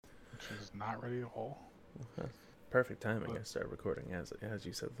is not ready at all. Perfect timing. But... I started recording as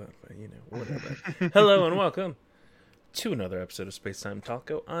you said that, but whatever. Hello and welcome to another episode of Space Time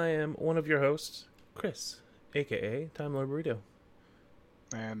Talko. I am one of your hosts, Chris, aka Time Lord Burrito.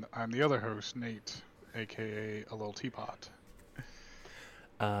 And I'm the other host, Nate, aka A Little Teapot.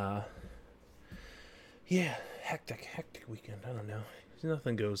 Yeah, hectic weekend. I don't know.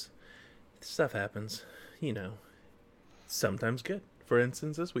 Nothing goes. Stuff happens. Sometimes good. For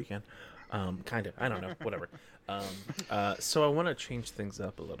instance, this weekend. Kind of. I don't know. Whatever. So I want to change things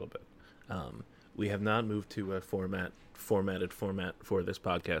up a little bit. We have not moved to a formatted format for this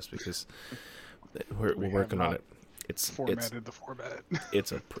podcast because we're working on it. The format.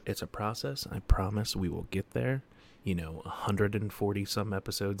 It's a process. I promise we will get there. 140 some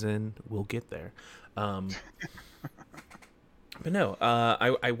episodes in, we'll get there. But no,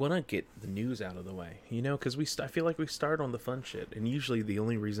 I want to get the news out of the way, because I feel like we start on the fun shit, and usually the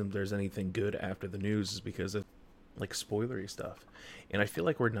only reason there's anything good after the news is because of like spoilery stuff, and I feel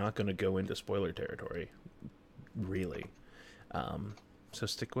like we're not going to go into spoiler territory, really. So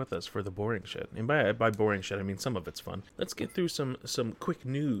stick with us for the boring shit, and by boring shit I mean some of it's fun. Let's get through some quick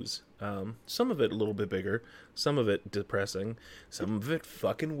news. Some of it a little bit bigger, some of it depressing, some of it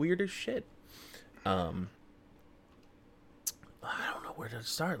fucking weird as shit. I don't know where to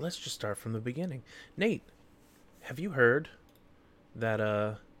start. Let's just start from the beginning. Nate, have you heard that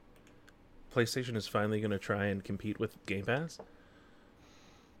PlayStation is finally going to try and compete with Game Pass?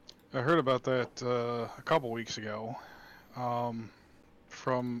 I heard about that a couple weeks ago.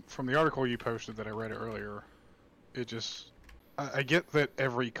 From the article you posted that I read earlier, it just... I get that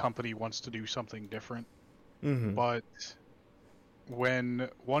every company wants to do something different, but when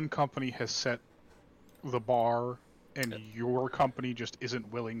one company has set the bar and your company just isn't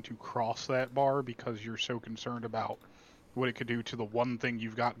willing to cross that bar because you're so concerned about what it could do to the one thing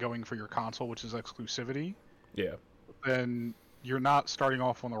you've got going for your console, which is exclusivity, then you're not starting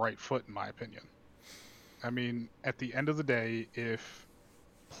off on the right foot, in my opinion. I mean, at the end of the day, if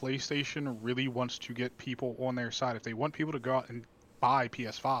PlayStation really wants to get people on their side, if they want people to go out and buy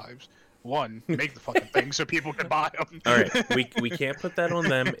PS5s, one, make the fucking thing so people can buy them. All right, we can't put that on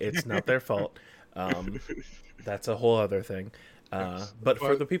them. It's not their fault. That's a whole other thing. But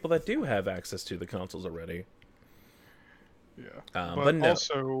for the people that do have access to the consoles already, but no.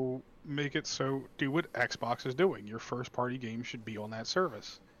 Also make it so, do what Xbox is doing. Your first-party game should be on that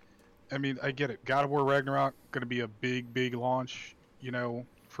service. I mean, I get it. God of War Ragnarok going to be a big launch,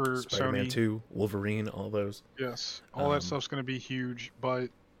 for Spider-Man Sony. 2, Wolverine, all those. Yes, all that stuff's going to be huge. But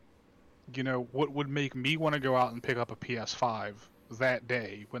what would make me want to go out and pick up a PS5 that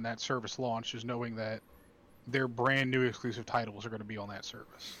day when that service launches, knowing that their brand new exclusive titles are going to be on that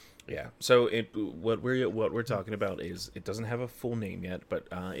service. Yeah. So what we're talking about is, it doesn't have a full name yet, but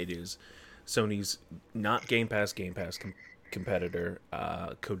it is Sony's not Game Pass competitor,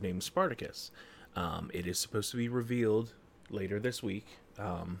 codenamed Spartacus. It is supposed to be revealed later this week,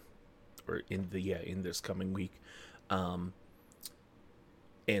 or in this coming week. And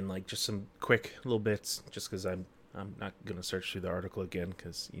like just some quick little bits, just because I'm not gonna search through the article again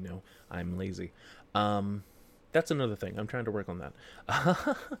because I'm lazy. That's another thing. I'm trying to work on that.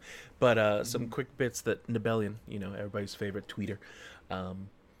 But some quick bits that Nebellion, everybody's favorite tweeter,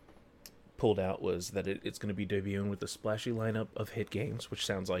 pulled out was that it's going to be debuting with a splashy lineup of hit games, which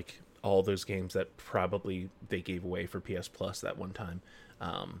sounds like all those games that probably they gave away for PS Plus that one time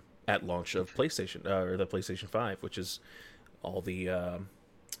at launch of PlayStation or the PlayStation 5, which is all the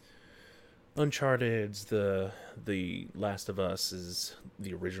Uncharted's, the Last of Us is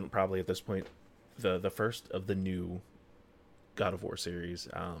the original, probably at this point the first of the new God of War series.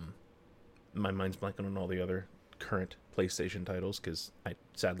 My mind's blanking on all the other current PlayStation titles because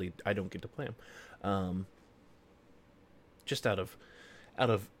sadly I don't get to play them, just out of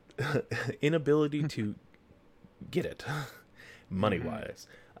inability to get it money wise,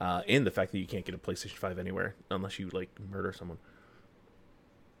 and the fact that you can't get a PlayStation 5 anywhere unless you like murder someone.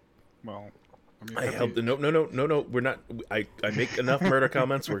 Well, I helped. No. We're not. I make enough murder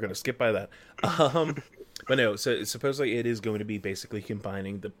comments. We're gonna skip by that. But no. So supposedly it is going to be basically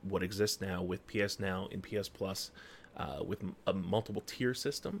combining what exists now with PS Now and PS Plus, with a multiple tier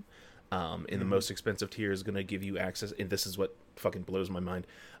system. And the most expensive tier is going to give you access, and this is what fucking blows my mind.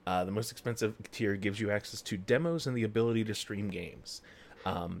 The most expensive tier gives you access to demos and the ability to stream games.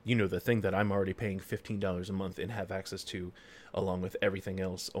 The thing that I'm already paying $15 a month and have access to, along with everything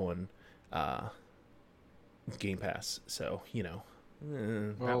else on Game Pass. So,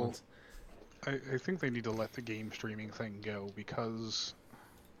 well, I think they need to let the game streaming thing go because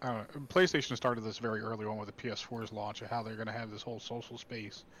PlayStation started this very early on with the PS4's launch of how they're going to have this whole social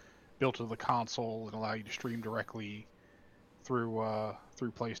space built into the console and allow you to stream directly through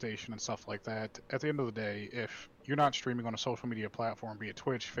PlayStation and stuff like that. At the end of the day, if you're not streaming on a social media platform, be it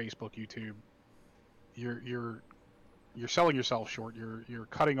Twitch, Facebook, YouTube, you're selling yourself short. You're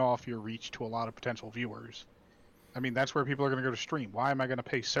cutting off your reach to a lot of potential viewers. I mean, that's where people are going to go to stream. Why am I going to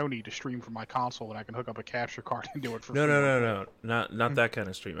pay Sony to stream from my console when I can hook up a capture card and do it for free? No. Not that kind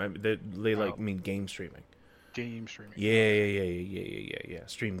of stream. I mean, they mean game streaming. Game streaming. Yeah.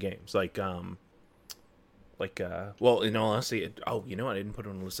 Stream games well, in all honesty, you know, I didn't put it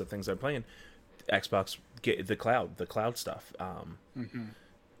on a list of things I'm playing. Xbox, the cloud stuff,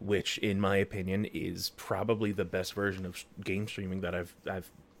 which in my opinion is probably the best version of game streaming that I've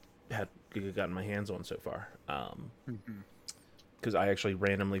gotten my hands on so far. Because I actually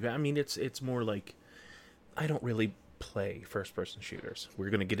randomly, I mean, it's more like I don't really play first person shooters. We're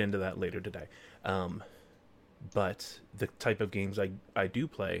gonna get into that later today. But the type of games I do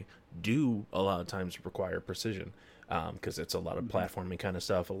play do a lot of times require precision, because it's a lot of platforming kind of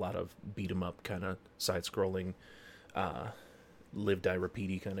stuff, a lot of beat 'em up kind of side scrolling, live die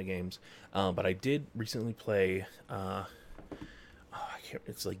repeaty kind of games. But I did recently play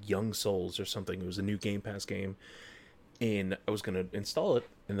it's like Young Souls or something. It was a new Game Pass game, and I was gonna install it,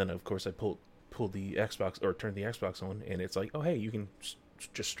 and then of course I pulled the Xbox, or turned the Xbox on, and it's like, oh hey, you can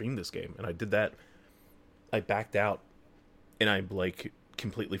just stream this game, and I did that. I backed out, and I like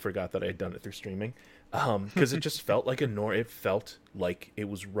completely forgot that I had done it through streaming, because it just felt like it felt like it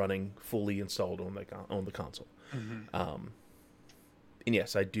was running fully installed on the console. And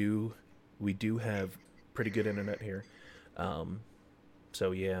yes, we do have pretty good internet here,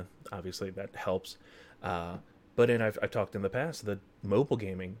 so yeah, obviously that helps. But then I've talked in the past, the mobile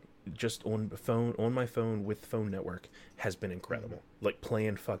gaming just on my phone with phone network has been incredible. Like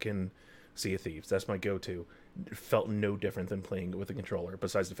playing fucking Sea of Thieves, that's my go-to. It felt no different than playing it with a controller,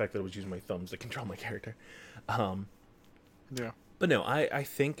 besides the fact that I was using my thumbs to control my character. Yeah. But no, I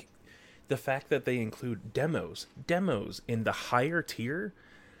think the fact that they include demos in the higher tier,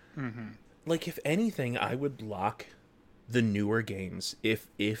 like if anything, I would lock the newer games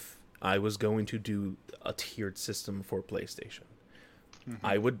if I was going to do a tiered system for PlayStation.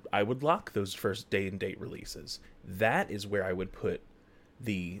 I would lock those first day and date releases. That is where I would put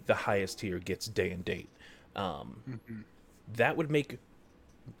the highest tier gets day and date. That would make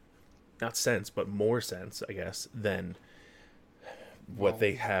not sense, but more sense, I guess, than what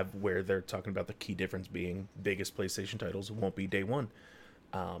they have, where they're talking about the key difference being biggest PlayStation titles won't be day one.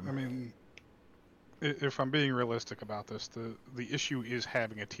 I mean, if I'm being realistic about this, the issue is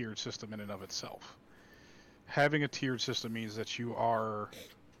having a tiered system in and of itself. Having a tiered system means that you're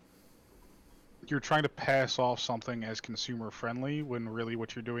trying to pass off something as consumer friendly, when really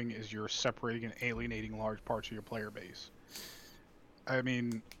what you're doing is you're separating and alienating large parts of your player base. I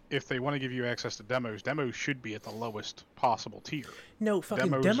mean, if they want to give you access to demos should be at the lowest possible tier. No,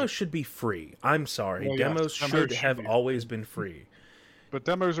 fucking demos should be free. I'm sorry. Well, demos should have always been free. But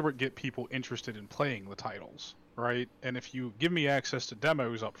demos are what get people interested in playing the titles, right? And if you give me access to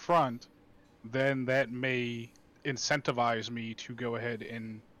demos up front, then that may incentivize me to go ahead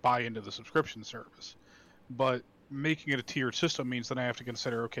and buy into the subscription service. But making it a tiered system means that I have to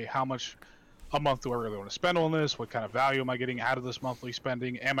consider, okay, how much a month do I really want to spend on this? What kind of value am I getting out of this monthly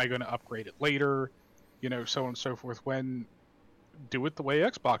spending? Am I going to upgrade it later? You know, so on and so forth. When do it the way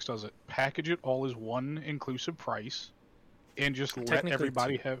Xbox does it. Package it all as one inclusive price, and just let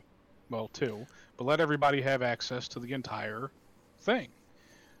everybody have, well, two, but let everybody have access to the entire thing.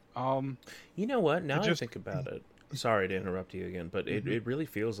 You know what? Now I think about it. Sorry to interrupt you again, but it really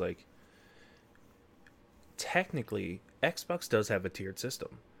feels like technically Xbox does have a tiered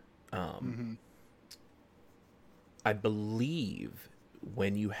system. I believe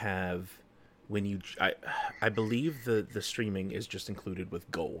I believe the streaming is just included with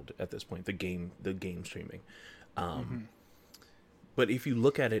gold at this point, the game streaming. But if you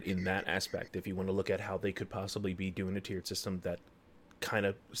look at it in that aspect, if you want to look at how they could possibly be doing a tiered system that kind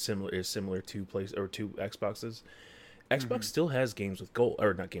of similar to Xbox's, Xbox still has games with gold,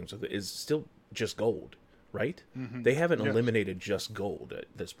 or not games with, is still just gold, right? They haven't eliminated just gold at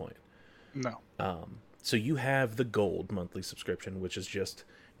this point. No. So you have the gold monthly subscription, which is just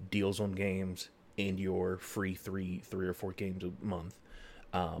deals on games and your free three or four games a month.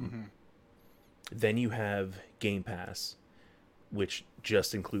 Then you have Game Pass, which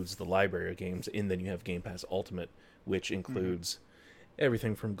just includes the library of games, and then you have Game Pass Ultimate, which includes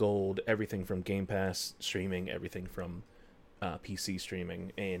everything from gold, everything from Game Pass streaming, everything from PC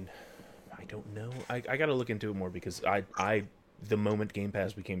streaming. And I don't know, I gotta look into it more, because I the moment Game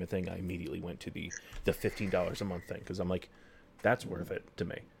Pass became a thing, I immediately went to the $15 a month thing, because I'm like, that's worth it to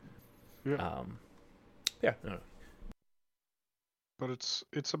me. Yeah. Yeah. No. But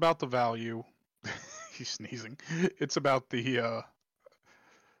it's about the value. He's sneezing. It's about the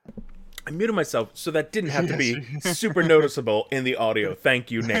I muted myself, so that didn't have to yes. be super noticeable in the audio. Thank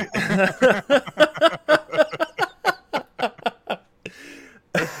you, Nate.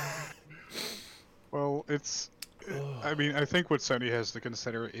 Well, I mean, I think what Sony has to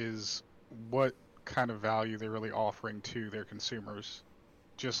consider is what kind of value they're really offering to their consumers,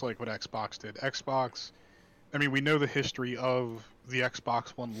 just like what Xbox did. Xbox, I mean, we know the history of the Xbox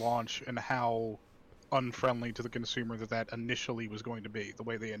One launch and how unfriendly to the consumer that initially was going to be, the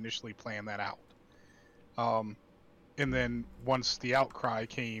way they initially planned that out. And then once the outcry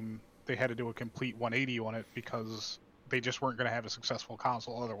came, they had to do a complete 180 on it because they just weren't going to have a successful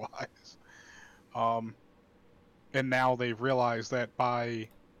console otherwise. And now they've realized that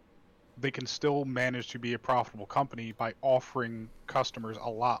they can still manage to be a profitable company by offering customers a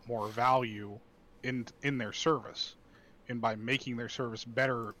lot more value in their service, and by making their service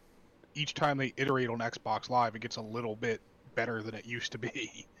better each time they iterate on Xbox Live, it gets a little bit better than it used to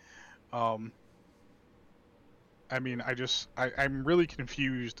be. I mean, I'm really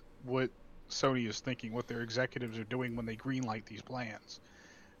confused what Sony is thinking, what their executives are doing when they greenlight these plans.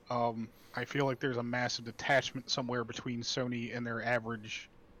 I feel like there's a massive detachment somewhere between Sony and the average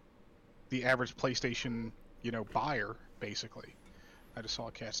PlayStation, buyer, basically. I just saw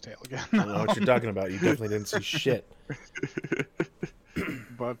a cat's tail again. I don't know what you're talking about. You definitely didn't see shit.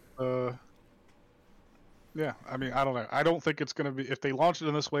 But yeah, I mean, I don't know. I don't think it's going to be, if they launch it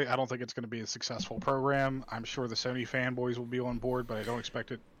in this way, I don't think it's going to be a successful program. I'm sure the Sony fanboys will be on board, but I don't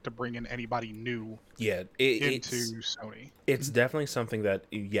expect it to bring in anybody new into Sony. It's definitely something that,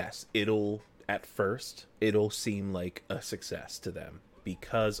 yes, it'll seem like a success to them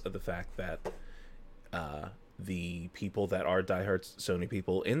because of the fact that the people that are diehard Sony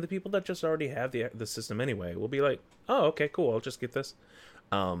people and the people that just already have the system anyway will be like, oh, okay, cool, I'll just get this.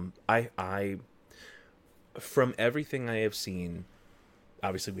 I from everything I have seen,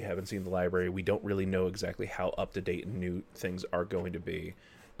 obviously we haven't seen the library. We don't really know exactly how up to date and new things are going to be,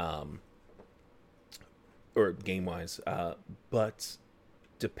 or game wise. But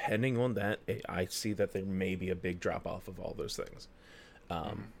depending on that, I see that there may be a big drop off of all those things.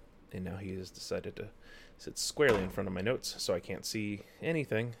 And now he has decided to sit squarely in front of my notes, so I can't see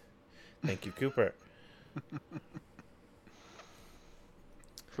anything. Thank you, Cooper.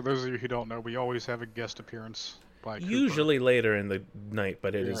 For those of you who don't know, we always have a guest appearance by Cooper. Usually later in the night,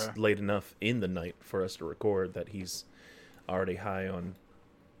 but it is late enough in the night for us to record that he's already high on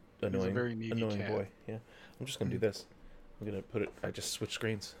annoying boy. Yeah, I'm just gonna do this. I'm gonna put it. I just switch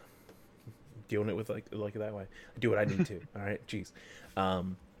screens, doing it with like that way. I do what I need to. All right, jeez.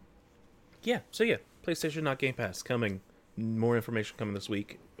 Yeah. So yeah, PlayStation not Game Pass coming. More information coming this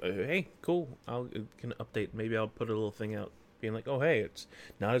week. Hey, cool. I'll can update. Maybe I'll put a little thing out, being like, oh hey, it's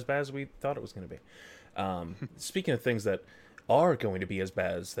not as bad as we thought it was going to be. Speaking of things that are going to be as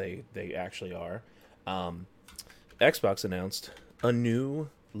bad as they actually are, Xbox announced a new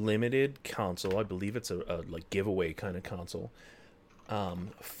limited console. I believe it's a like giveaway kind of console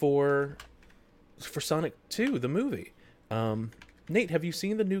for Sonic 2, the movie. Nate, have you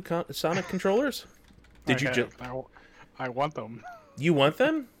seen the new Sonic controllers? I want them. You want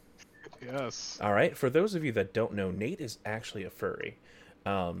them? Yes. All right. For those of you that don't know, Nate is actually a furry.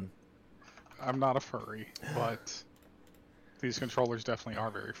 I'm not a furry, but these controllers definitely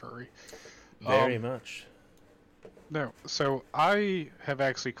are very furry. Very much. No, so I have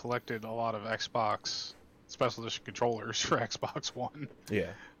actually collected a lot of Xbox special edition controllers for Xbox One. Yeah.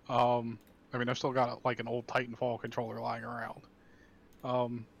 I mean, I've still got like an old Titanfall controller lying around.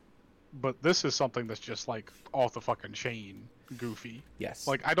 But this is something that's just like off the fucking chain goofy. Yes.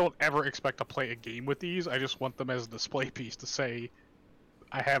 Like, I don't ever expect to play a game with these. I just want them as a display piece to say,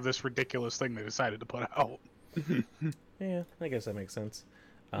 I have this ridiculous thing they decided to put out. Yeah, I guess that makes sense.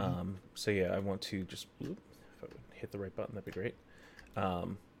 So yeah, I want to just if I would hit the right button, that'd be great.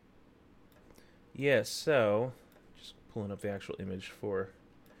 Yeah, so just pulling up the actual image for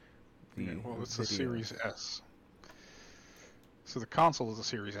the it's a Series S. So the console is a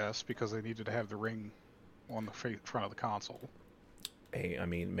Series S because they needed to have the ring on the front of the console. Hey, I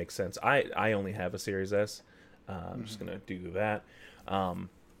mean, makes sense. I only have a Series S. I'm just gonna do that.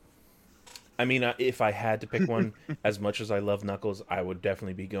 I mean, if I had to pick one, as much as I love Knuckles, I would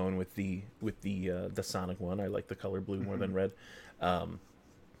definitely be going with the Sonic one. I like the color blue more than red. They're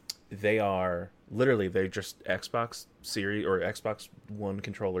just Xbox Series or Xbox One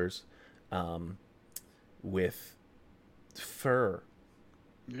controllers, with fur.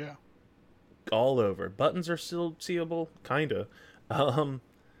 Yeah. All over. Buttons are still seeable, kinda.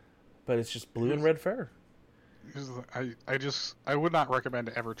 But but it's just blue and red fur. I would not recommend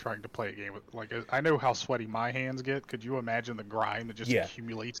ever trying to play a game with, like, I know how sweaty my hands get. Could you imagine the grime that just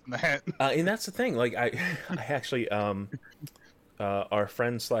accumulates in that? And that's the thing. Like, I actually, our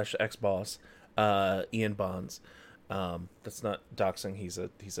friend / ex-boss, Ian Bonds, that's not doxing. He's a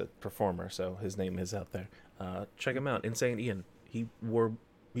performer, so his name is out there. Check him out, Insane Ian. He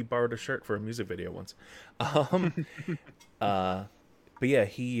borrowed a shirt for a music video once. But yeah,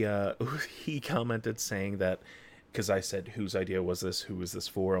 he commented saying that, because I said, whose idea was this? Who was this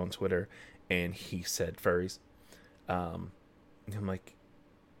for on Twitter? And he said furries. And I'm like,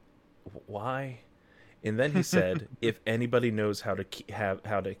 why? And then he said, if anybody knows how to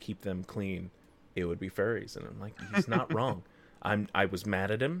keep them clean, it would be furries. And I'm like, he's not wrong. I was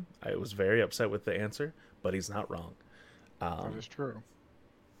mad at him. I was very upset with the answer, but he's not wrong. That is true.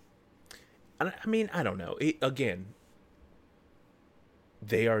 And I mean, I don't know. Again,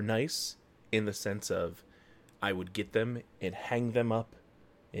 they are nice in the sense of I would get them and hang them up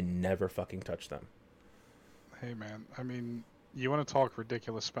and never fucking touch them. Hey, man. I mean, you want to talk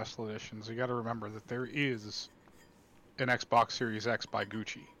ridiculous special editions, you got to remember that there is an Xbox Series X by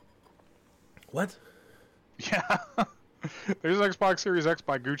Gucci. What? Yeah. There's an Xbox Series X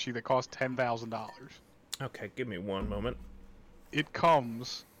by Gucci that costs $10,000. Okay, give me one moment. It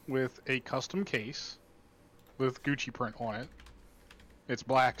comes with a custom case with Gucci print on it. It's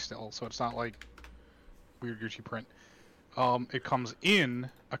black still, so it's not like weird Gucci print. It comes in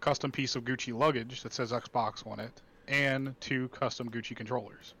a custom piece of Gucci luggage that says Xbox on it, and 2 custom Gucci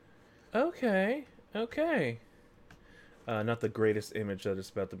controllers. Okay. Not the greatest image that is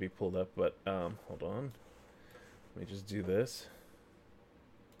about to be pulled up, but hold on. Let me just do this.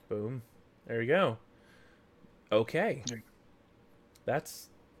 Boom. There you go. Okay. Yeah. That's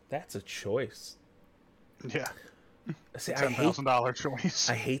a choice. Yeah. See, $10,000 choice.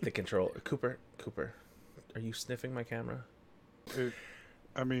 I hate the controller. Cooper, are you sniffing my camera? It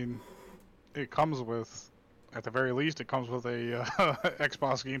comes with, at the very least, it comes with a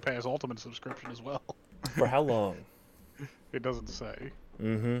Xbox Game Pass Ultimate subscription as well. For how long? It doesn't say.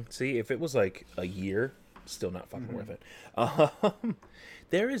 Mm-hmm. See, if it was like a year, still not fucking worth it.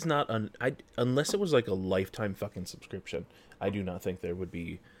 There is not unless it was like a lifetime fucking subscription. I do not think there would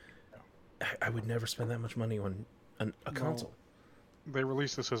be. I would never spend that much money on a console. They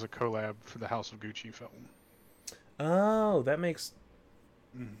released this as a collab for the House of Gucci film. Oh, that makes.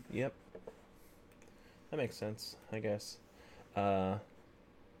 Yep. That makes sense, I guess. Side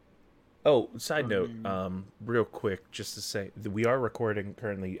note, real quick, just to say that we are recording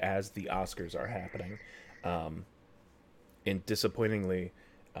currently as the Oscars are happening. And disappointingly,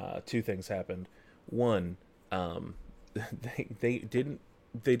 2 things happened. One, they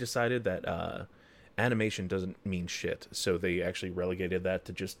decided that animation doesn't mean shit, so they actually relegated that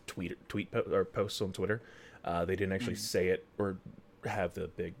to just posts on Twitter. They didn't actually say it or have the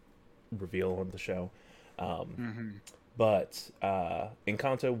big reveal on the show. But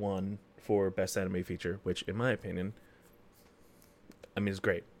Encanto won for Best Anime Feature, which, in my opinion, it's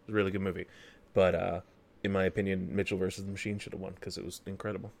great. It's a really good movie. But in my opinion, Mitchell vs. the Machines should have won because it was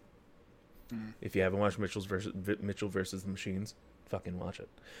incredible. If you haven't watched Mitchell versus the Machines, fucking watch it.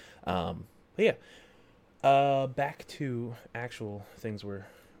 But yeah, back to actual things we're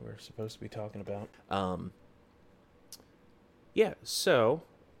supposed to be talking about. Yeah, so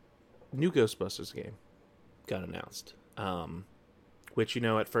new Ghostbusters game got announced. Which,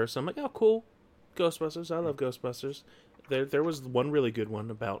 at first I'm like, oh, cool, Ghostbusters. I love Ghostbusters. There was one really good one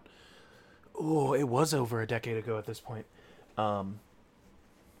about. Oh, it was over a decade ago at this point. God,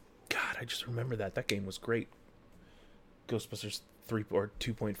 I just remember that game was great. Ghostbusters 3 or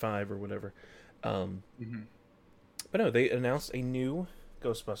 2.5 or whatever. But no, they announced a new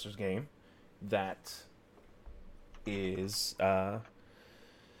Ghostbusters game that is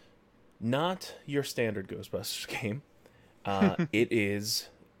not your standard Ghostbusters game. It is,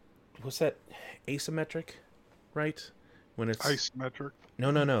 what's that? Asymmetric, right? When it's isometric.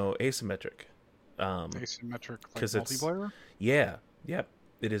 No, asymmetric. Asymmetric, like multiplayer? Yep.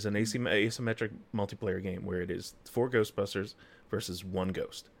 It is an asymmetric multiplayer game where it is 4 Ghostbusters versus 1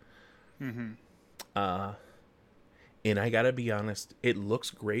 ghost. And I gotta be honest, it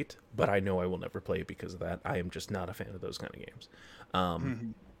looks great, but I know I will never play it because of that. I am just not a fan of those kind of games.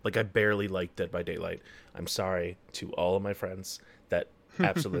 Like, I barely like Dead by Daylight. I'm sorry to all of my friends that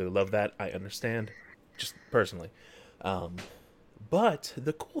absolutely love that. I understand, just personally. But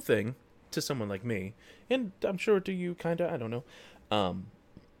the cool thing to someone like me, and I'm sure to you, kinda, I don't know,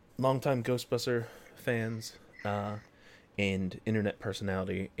 longtime Ghostbuster fans, and internet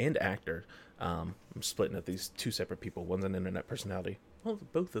personality and actor. I'm splitting up these 2 separate people. One's an internet personality, Well,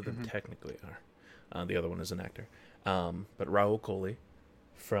 both of them technically are. The other one is an actor. But Raul Coley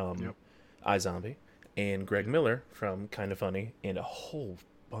from iZombie and Greg Miller from Kinda Funny and a whole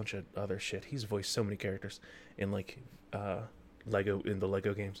bunch of other shit. He's voiced so many characters in like the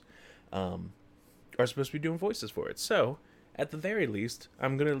Lego games. Are supposed to be doing voices for it. So, at the very least,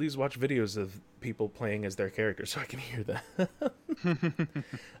 I'm gonna at least watch videos of people playing as their characters so I can hear that.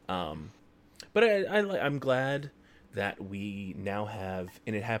 But I'm glad that we now have,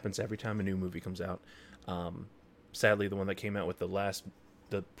 and it happens every time a new movie comes out. Sadly, the one that came out with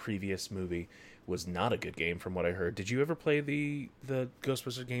the previous movie was not a good game, from what I heard. Did you ever play the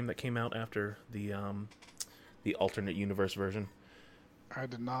Ghostbusters game that came out after the alternate universe version? I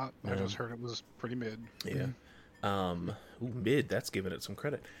did not. I just heard it was pretty mid. Yeah. Mid. That's giving it some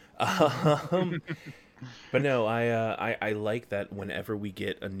credit. But no, I like that whenever we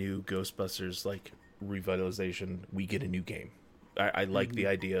get a new Ghostbusters like revitalization, we get a new game. I like the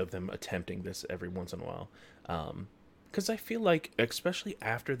idea of them attempting this every once in a while, because I feel like, especially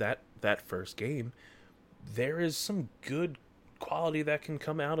after that first game, there is some good quality that can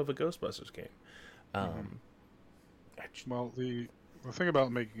come out of a Ghostbusters game. Well, the thing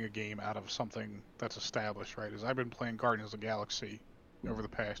about making a game out of something that's established, right, is I've been playing Guardians of the Galaxy over the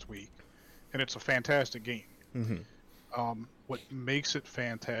past week, and it's a fantastic game. What makes it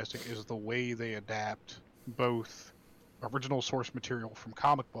fantastic is the way they adapt both original source material from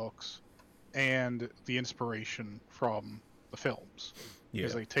comic books and the inspiration from the films.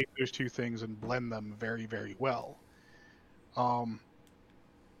 Because they take those two things and blend them very, very well.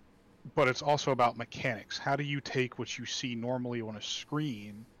 But it's also about mechanics. How do you take what you see normally on a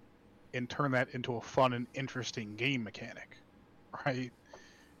screen and turn that into a fun and interesting game mechanic, right?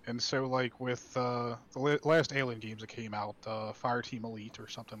 And so, like, with the last Alien games that came out, Fireteam Elite or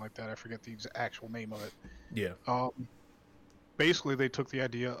something like that, I forget the actual name of it. Yeah. Basically, they took the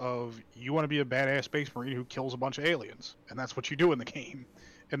idea of, you want to be a badass space marine who kills a bunch of aliens, and that's what you do in the game.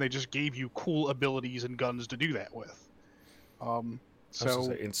 And they just gave you cool abilities and guns to do that with. And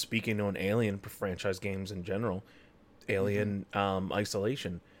speaking on Alien franchise games in general, Alien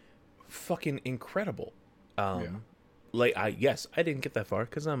Isolation, fucking incredible. Like, I didn't get that far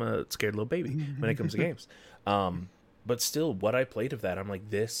because I'm a scared little baby when it comes to games. But still, what I played of that, I'm like,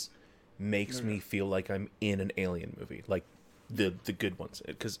 this makes me feel like I'm in an Alien movie, like the good ones.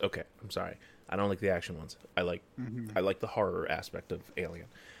 Because I'm sorry, I don't like the action ones. I like the horror aspect of Alien.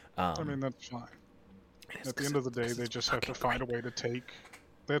 I mean, that's fine. At the end of the day, they just have to find a way to take.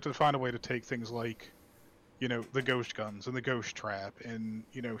 They have to find a way to take things like, you know, the ghost guns and the ghost trap and,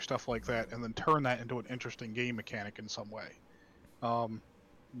 you know, stuff like that, and then turn that into an interesting game mechanic in some way.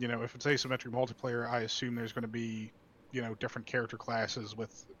 You know, if it's asymmetric multiplayer, I assume there's going to be, you know, different character classes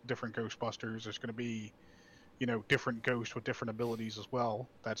with different Ghostbusters. There's going to be, you know, different ghosts with different abilities as well.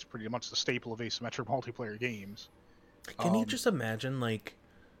 That's pretty much the staple of asymmetric multiplayer games. Can you just imagine, like,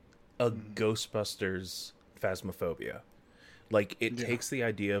 a Ghostbusters Phasmophobia? Like, it takes the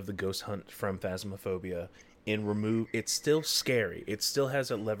idea of the ghost hunt from Phasmophobia and it's still scary. It still has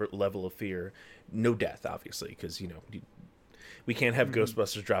a level of fear. No death, obviously, because, you know, we can't have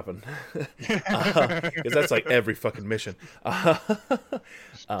Ghostbusters dropping. Because that's like every fucking mission.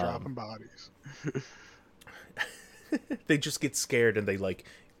 Dropping bodies. They just get scared and they, like,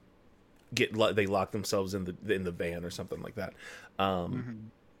 they lock themselves in the van or something like that.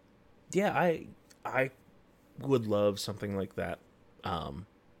 Yeah, I would love something like that.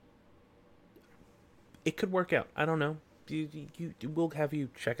 It could work out. I don't know. We'll have you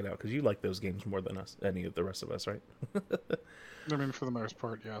check it out because you like those games more than any of the rest of us, right? I mean, for the most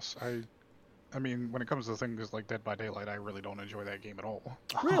part, yes. I mean, when it comes to things like Dead by Daylight, I really don't enjoy that game at all.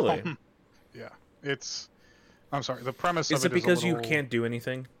 Really? Yeah. I'm sorry. The premise of it is because you can't do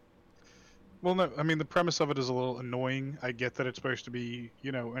anything? Well, no. I mean, the premise of it is a little annoying. I get that it's supposed to be,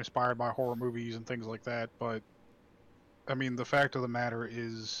 you know, inspired by horror movies and things like that, but I mean, the fact of the matter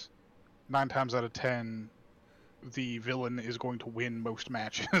is, 9 times out of 10, the villain is going to win most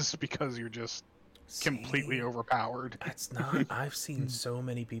matches because you're just completely overpowered. That's not. I've seen so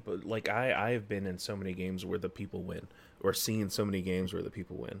many people. Like, I've been in so many games where the people win, or seen so many games where the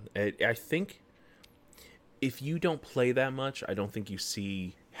people win. I think if you don't play that much, I don't think you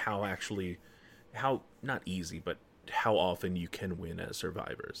see how not easy, but how often you can win as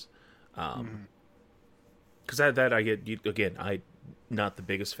survivors. Because that I get, again, I'm not the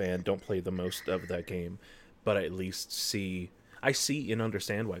biggest fan, don't play the most of that game, but I at least see and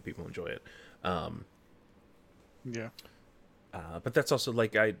understand why people enjoy it. But that's also,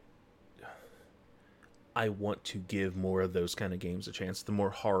 like, I want to give more of those kind of games a chance, the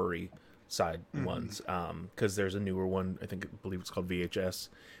more horror-y side ones, because there's a newer one, I believe it's called VHS,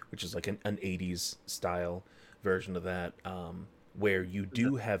 which is like an 80s style version of that, where you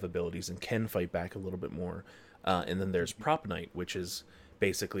do have abilities and can fight back a little bit more. And then there's Prop Night, which is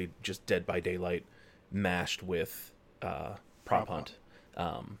basically just Dead by Daylight mashed with Prop Hunt,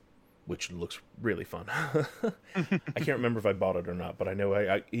 which looks really fun. I can't remember if I bought it or not, but I know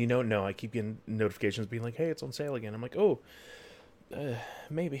I keep getting notifications being like, hey, it's on sale again. I'm like, oh,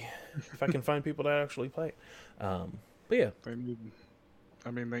 maybe if I can find people to actually play it. But yeah,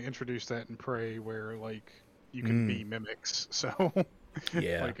 they introduced that in Prey where like you can be mimics, so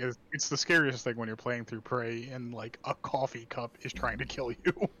yeah, like it's the scariest thing when you're playing through Prey and like a coffee cup is trying to kill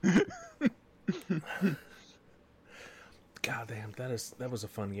you. God damn, that was a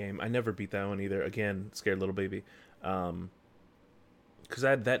fun game. I never beat that one either. Again, Scared Little Baby, because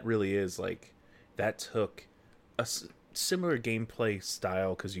that really is like, that took a similar gameplay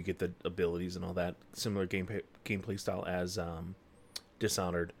style, because you get the abilities and all that, similar gameplay style as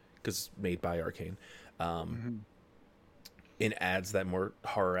Dishonored, because made by Arcane. It adds that more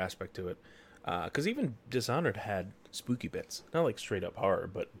horror aspect to it, because even Dishonored had spooky bits, not like straight up horror,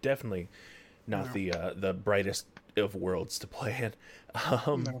 but definitely not the brightest of worlds to play in.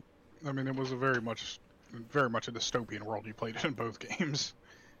 No. I mean, it was very much a dystopian world. You played it in both games,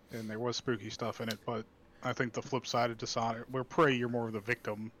 and there was spooky stuff in it. But I think the flip side of Dishonored, where Prey, you're more of the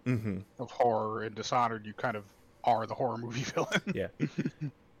victim of horror, and Dishonored, you kind of are the horror movie villain. Yeah.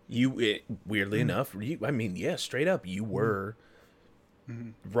 Weirdly enough, straight up, you were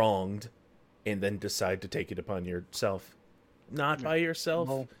wronged, and then decide to take it upon yourself. Not by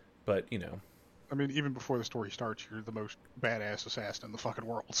yourself, but you know. I mean, even before the story starts, you're the most badass assassin in the fucking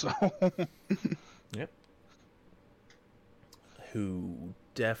world, so... Yep. Who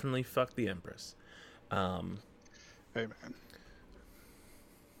definitely fucked the Empress. Hey, man.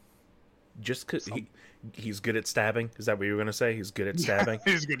 Just because he's good at stabbing? Is that what you were going to say? He's good at stabbing?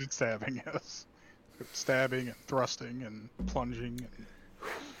 He's good at stabbing, yes. Stabbing and thrusting and plunging.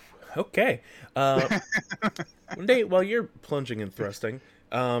 Okay. One day, while you're plunging and thrusting...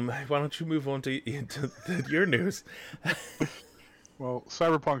 why don't you move on to your news? Well,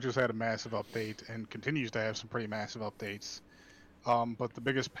 Cyberpunk just had a massive update and continues to have some pretty massive updates. But the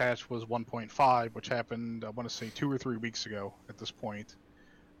biggest patch was 1.5, which happened, I want to say, 2 or 3 weeks ago at this point.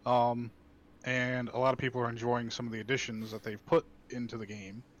 And a lot of people are enjoying some of the additions that they've put into the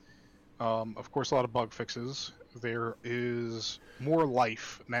game. Of course, a lot of bug fixes. There is more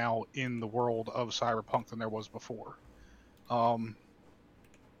life now in the world of Cyberpunk than there was before.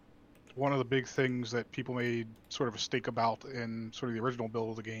 One of the big things that people made sort of a stake about in sort of the original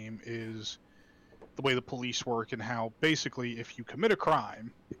build of the game is the way the police work, and how basically if you commit a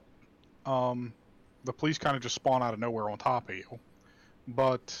crime, the police kind of just spawn out of nowhere on top of you.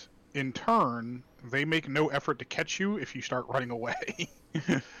 But in turn, they make no effort to catch you if you start running away.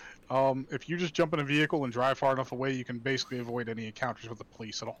 If you just jump in a vehicle and drive far enough away, you can basically avoid any encounters with the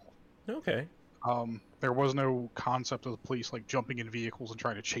police at all. Okay. There was no concept of the police like jumping in vehicles and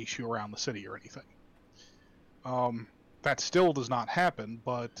trying to chase you around the city or anything. That still does not happen,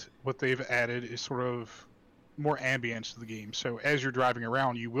 but what they've added is sort of more ambience to the game. So as you're driving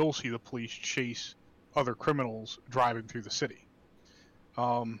around, you will see the police chase other criminals driving through the city.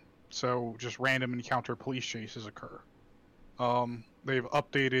 So just random encounter police chases occur. They've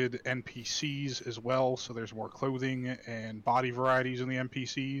updated NPCs as well, so there's more clothing and body varieties in the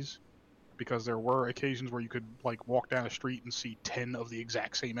NPCs. Because there were occasions where you could like walk down a street and see 10 of the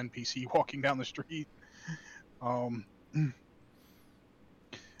exact same NPC walking down the street.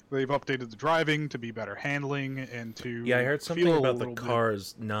 They've updated the driving to be better handling and to I heard something about the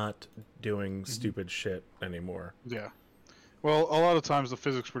cars not doing stupid shit anymore. Yeah. Well, a lot of times the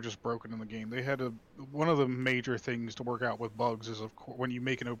physics were just broken in the game. They had one of the major things to work out with bugs is, of course, when you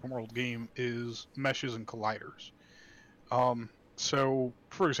make an open world game, is meshes and colliders. So,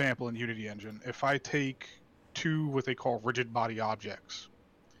 for example, in Unity Engine, if I take 2 what they call rigid body objects,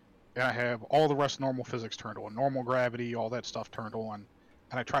 and I have all the rest of normal physics turned on, normal gravity, all that stuff turned on,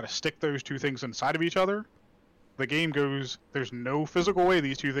 and I try to stick those 2 things inside of each other, the game goes, there's no physical way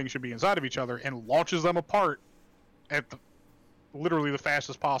these 2 things should be inside of each other, and launches them apart at literally the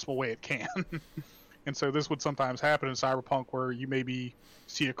fastest possible way it can. And so this would sometimes happen in Cyberpunk, where you maybe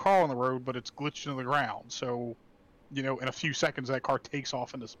see a car on the road, but it's glitched into the ground, so... in a few seconds, that car takes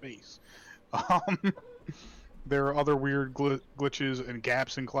off into space. There are other weird glitches and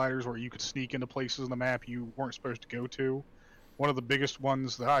gaps in colliders where you could sneak into places in the map you weren't supposed to go to. One of the biggest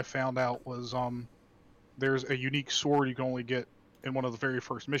ones that I found out was there's a unique sword you can only get in one of the very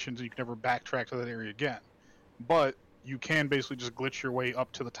first missions, and you can never backtrack to that area again. But you can basically just glitch your way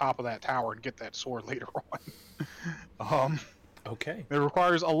up to the top of that tower and get that sword later on. Okay. It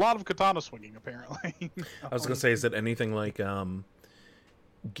requires a lot of katana swinging, apparently. I was gonna say, is it anything like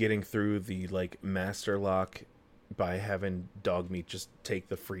getting through the like master lock by having Dogmeat just take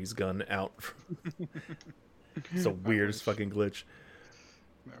the freeze gun out? It's the weirdest fucking glitch.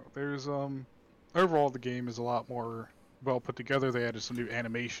 No, there's overall the game is a lot more well put together. They added some new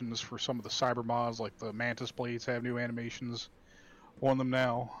animations for some of the cyber mods, like the Mantis blades have new animations on them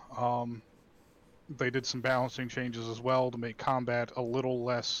now. They did some balancing changes as well to make combat a little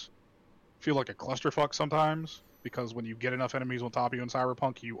less feel like a clusterfuck sometimes, because when you get enough enemies on top of you in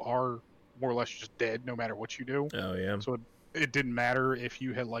Cyberpunk, you are more or less just dead no matter what you do. Oh yeah. So it didn't matter if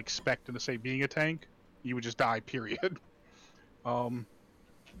you had like spec'd into say being a tank, you would just die, period. But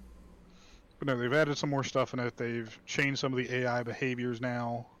no, they've added some more stuff in it. They've changed some of the AI behaviors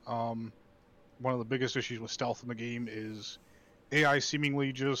now. One of the biggest issues with stealth in the game is AI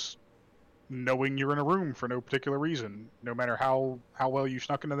seemingly just knowing you're in a room for no particular reason. No matter how well you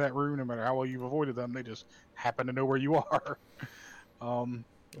snuck into that room, no matter how well you've avoided them, they just happen to know where you are.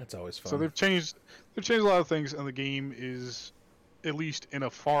 That's always fun. So they've changed a lot of things, and the game is at least in a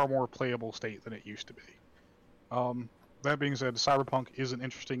far more playable state than it used to be. That being said, Cyberpunk is an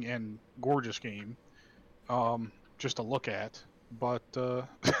interesting and gorgeous game, just to look at. But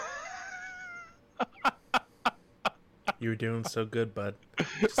you were doing so good, bud.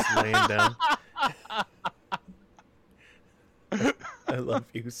 Just laying down. I love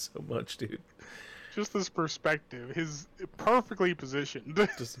you so much, dude. Just this perspective, his perfectly positioned.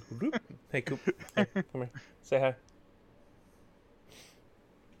 Just whoop. Hey, Coop. Hey, come here. Say hi.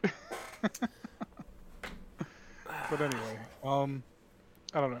 But anyway,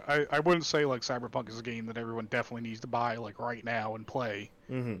 I don't know. I wouldn't say like Cyberpunk is a game that everyone definitely needs to buy like right now and play.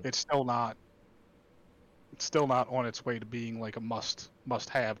 Mm-hmm. It's still not. It's still not on its way to being like a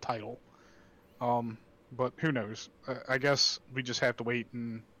must-have title. But who knows? I guess we just have to wait,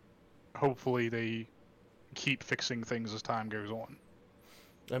 and hopefully they keep fixing things as time goes on.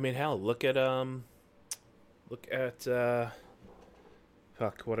 I mean, hell, look at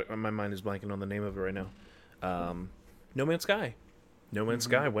fuck, what, my mind is blanking on the name of it right now. No Man's Sky. No Man's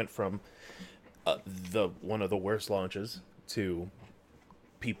Sky went from one of the worst launches to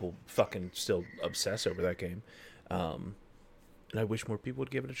people fucking still obsess over that game. And I wish more people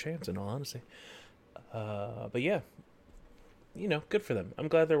would give it a chance, in all honesty. But yeah, you know, good for them. I'm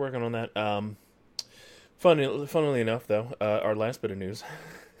glad they're working on that. Funnily enough, though, our last bit of news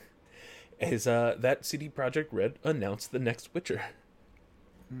is that CD Projekt Red announced the next Witcher.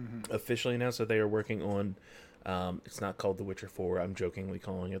 Officially announced that they are working on. It's not called The Witcher 4. I'm jokingly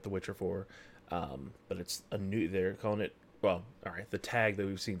calling it The Witcher 4, but it's a new. They're calling it. Well, all right. The tag that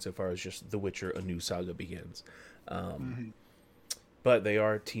we've seen so far is just The Witcher: A New Saga Begins. But they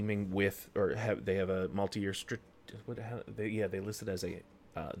are teaming with, or they have a multi-year. They listed as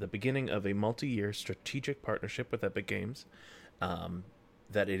the beginning of a multi-year strategic partnership with Epic Games.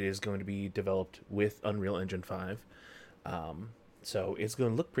 That it is going to be developed with Unreal Engine 5. So it's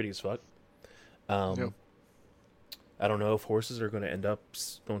going to look pretty as fuck. Yep. I don't know if horses are going to end up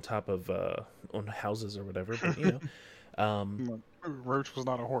on top of on houses or whatever, but you know. Roach was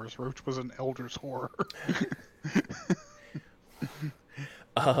not a horse. Roach was an elder's whore.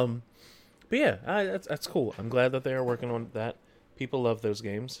 But yeah, that's cool. I'm glad that they are working on that. People love those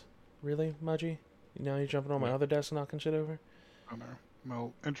games. Really, Maji? Now you're jumping on my other desk and knocking shit over? I know.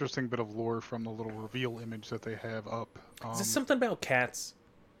 Well, interesting bit of lore from the little reveal image that they have up. Is this something about cats?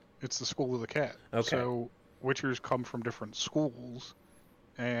 It's the School of the Cat. Okay. So Witchers come from different schools,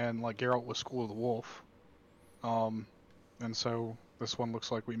 and like Geralt was School of the Wolf. And so this one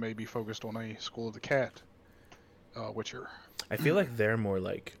looks like we may be focused on a School of the Cat Witcher. I feel like they're more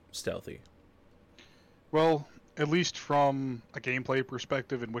like stealthy. Well, at least from a gameplay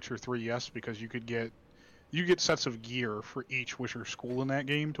perspective in Witcher 3, yes, because you get sets of gear for each Witcher school in that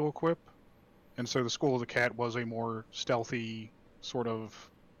game to equip. And so the School of the Cat was a more stealthy, sort of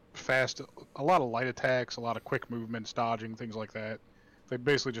fast, a lot of light attacks, a lot of quick movements, dodging, things like that. They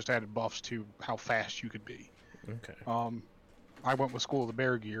basically just added buffs to how fast you could be. Okay. I went with School of the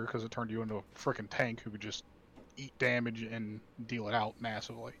Bear gear because it turned you into a freaking tank who could just eat damage and deal it out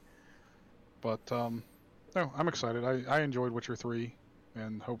massively. But, no, I'm excited. I enjoyed Witcher 3,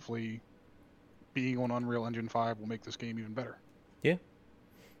 and hopefully being on Unreal Engine 5 will make this game even better. Yeah.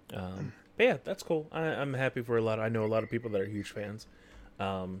 But yeah, that's cool. I'm happy for I know a lot of people that are huge fans.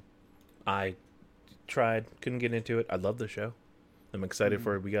 I tried, couldn't get into it. I love the show. I'm excited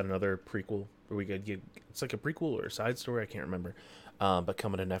for it. We got another prequel, or it's like a prequel or a side story, I can't remember. But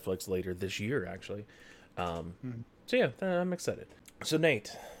coming to Netflix later this year, actually. So yeah, I'm excited. So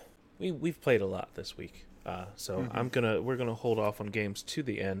Nate, we've played a lot this week. So we're gonna hold off on games to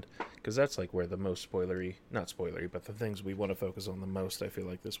the end because that's like where the most not spoilery, but the things we want to focus on the most. I feel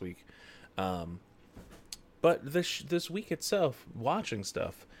like this week. But this week itself, watching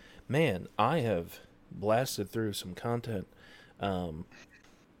stuff, man, I have blasted through some content.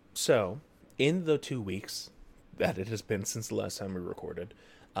 So in the 2 weeks that it has been since the last time we recorded,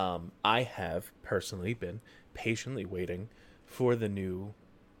 I have personally been patiently waiting for the new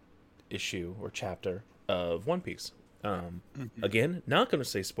issue or chapter of One Piece. Again, not going to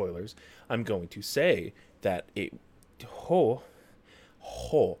say spoilers. I'm going to say that there's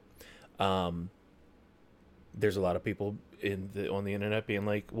a lot of people on the internet being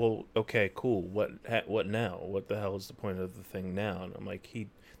like, well, okay, cool. What now? What the hell is the point of the thing now? And I'm like,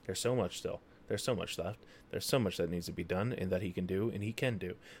 there's so much still. There's so much left. There's so much that needs to be done and that he can do and he can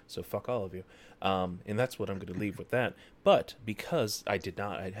do. So fuck all of you. And that's what I'm going to leave with that. But because I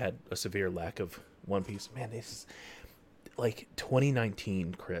had a severe lack of One Piece. Man, this is like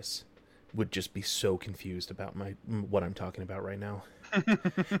 2019, Chris would just be so confused about what I'm talking about right now.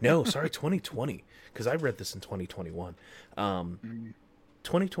 No, sorry, 2020, because I read this in 2021.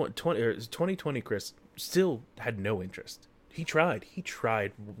 2020, Chris still had no interest. He tried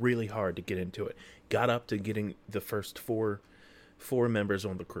really hard to get into it. Got up to getting the first four members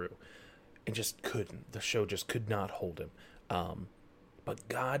on the crew, and just couldn't. The show just could not hold him. But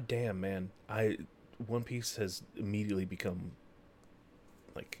goddamn, man, One Piece has immediately become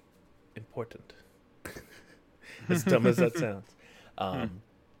like important. As dumb as that sounds.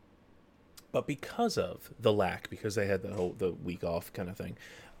 But because of the lack, because they had the week off kind of thing,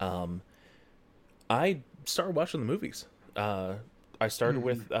 I started watching the movies. I started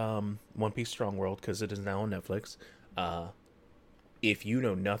with One Piece Strong World because it is now on Netflix. If you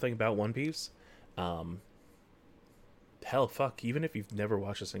know nothing about One Piece, hell, fuck, even if you've never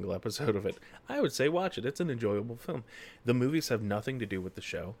watched a single episode of it, I would say watch it. It's an enjoyable film. The movies have nothing to do with the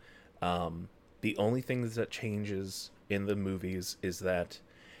show. The only thing that changes in the movies is that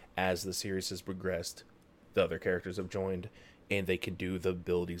as the series has progressed, the other characters have joined, and they can do the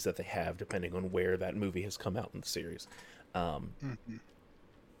abilities that they have depending on where that movie has come out in the series.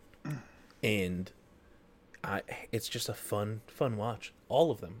 And it's just a fun watch.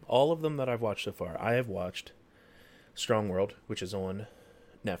 All of them that I've watched so far. I have watched Strong World, which is on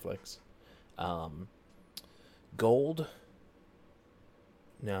Netflix. Gold.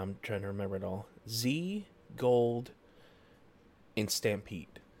 Now I'm trying to remember it all. Z, Gold, and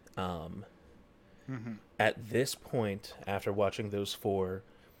Stampede. At this point, after watching those four,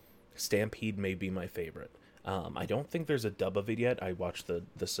 Stampede may be my favorite. I don't think there's a dub of it yet. I watched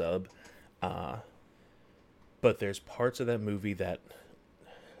the sub. But there's parts of that movie that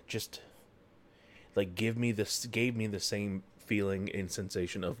just like gave me the same feeling and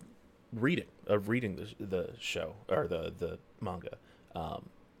sensation of reading the show or the manga.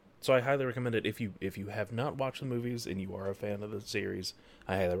 So I highly recommend it. If you have not watched the movies and you are a fan of the series,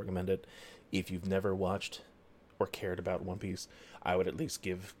 I highly recommend it. If you've never watched or cared about One Piece, I would at least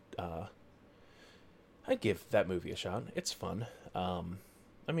I'd give that movie a shot. It's fun. I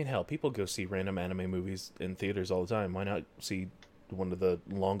mean, hell, people go see random anime movies in theaters all the time. Why not see one of the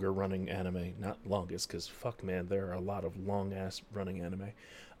longer running anime? Not longest, because fuck, man, there are a lot of long ass running anime.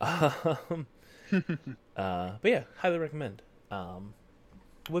 But yeah, highly recommend.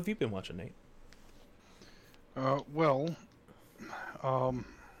 What have you been watching, Nate?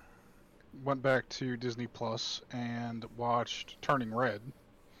 Went back to Disney Plus and watched Turning Red,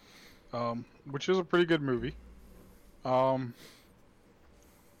 which is a pretty good movie. I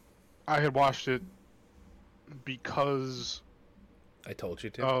had watched it because I told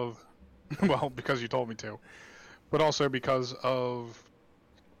you to. Because you told me to, but also because of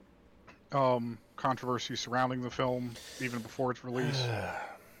controversy surrounding the film even before its release.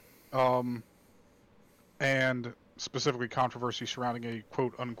 And specifically controversy surrounding a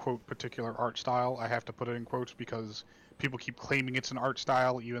quote-unquote particular art style. I have to put it in quotes because people keep claiming it's an art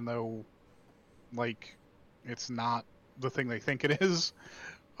style even though, like, it's not the thing they think it is.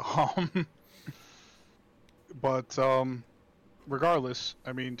 But regardless,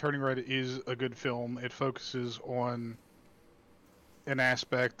 I mean, Turning Red is a good film. It focuses on an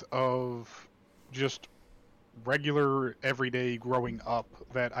aspect of just regular, everyday growing up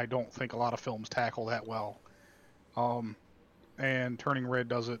that I don't think a lot of films tackle that well. And Turning Red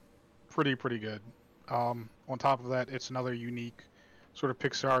does it pretty good. On top of that, it's another unique sort of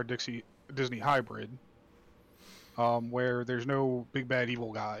Pixar Disney hybrid, where there's no big bad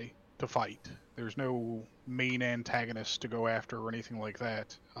evil guy to fight. There's no main antagonist to go after or anything like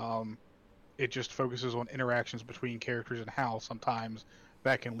that. It just focuses on interactions between characters and how sometimes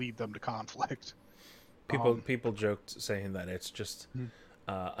that can lead them to conflict. People joked saying that it's just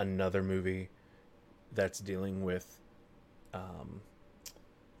another movie that's dealing with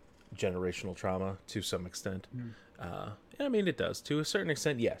generational trauma to some extent. I mean, it does to a certain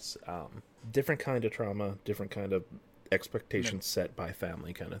extent. Yes, different kind of trauma, different kind of expectations set by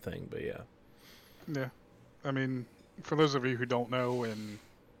family, kind of thing. But yeah. I mean, for those of you who don't know, and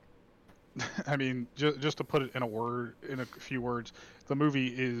I mean, just to put it in a few words, the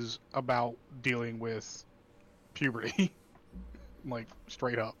movie is about dealing with puberty, like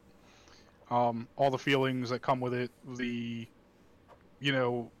straight up. All the feelings that come with it,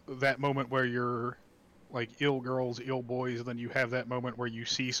 that moment where you're like ill girls, ill boys, and then you have that moment where you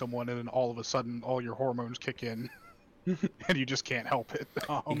see someone and then all of a sudden all your hormones kick in and you just can't help it.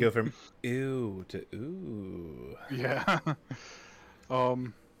 you go from ew to ooh. Yeah.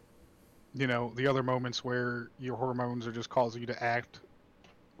 The other moments where your hormones are just causing you to act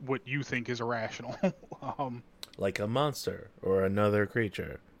what you think is irrational. Like a monster or another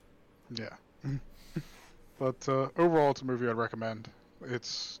creature. Yeah. But overall, it's a movie I'd recommend.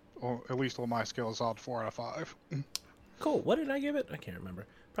 It's, at least on my scale, a solid 4 out of 5. Cool. What did I give it? I can't remember.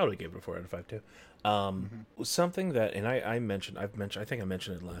 Probably gave it a 4 out of 5 too. Something that, and I think I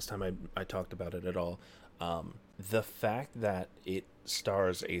mentioned it last time I talked about it at all. The fact that it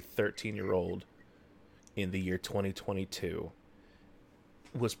stars a 13-year-old in the year 2022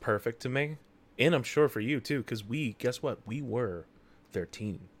 was perfect to me. And I'm sure for you too, because guess what? We were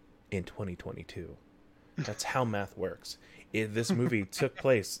 13 in 2022. That's how math works. This movie took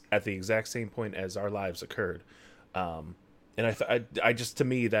place at the exact same point as our lives occurred. And I just, to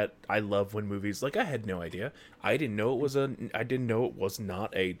me, that I love when movies, like, I had no idea. I didn't know it was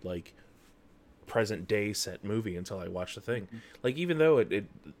not a, like, present day set movie until I watched the thing. Like, even though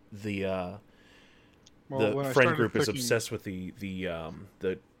the friend group is obsessed with the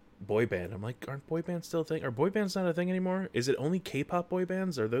boy band. I'm like, aren't boy bands still a thing? Are boy bands not a thing anymore? Is it only K-pop boy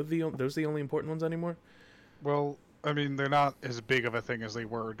bands? Are those the only important ones anymore? Well, I mean, they're not as big of a thing as they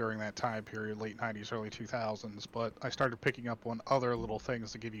were during that time period, late 90s, early 2000s, but I started picking up on other little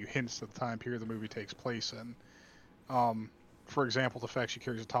things to give you hints at the time period the movie takes place in. For example, the fact she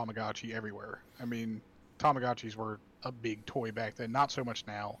carries a Tamagotchi everywhere. I mean, Tamagotchis were a big toy back then, not so much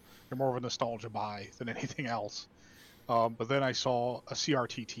now. They're more of a nostalgia buy than anything else. But then I saw a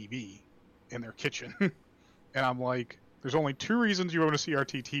CRT TV in their kitchen, and I'm like, there's only 2 reasons you own a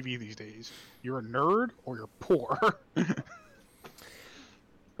CRT TV these days. You're a nerd or you're poor.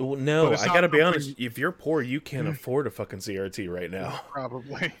 Well, no, I gotta be honest. If you're poor, you can't afford a fucking CRT right now.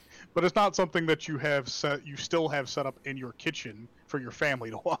 Probably. But it's not something that you still have set up in your kitchen for your family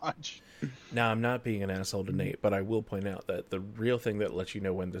to watch. Now, I'm not being an asshole to Nate, but I will point out that the real thing that lets you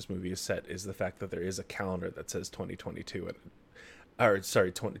know when this movie is set is the fact that there is a calendar that says 2022 in it. Or,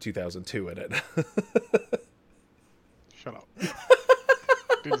 sorry, 2002 in it. Shut up.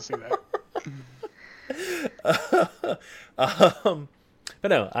 Didn't see that. But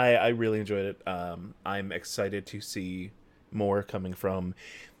no, I really enjoyed it. I'm excited to see more coming from.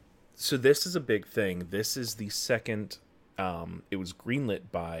 So this is a big thing. This is the second. It was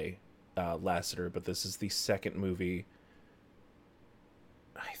greenlit by Lasseter, but this is the second movie.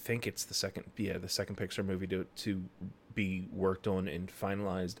 I think it's the second Pixar movie to be worked on and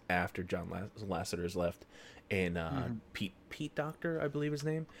finalized after John Lasseter's left, and Pete Docter, I believe his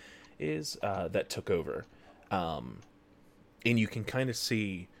name is, that took over. And you can kind of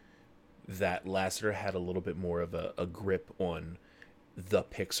see that Lasseter had a little bit more of a grip on the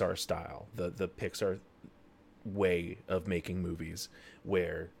Pixar style, the Pixar way of making movies,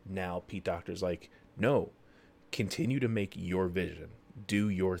 where now Pete Docter's like, no, continue to make your vision, do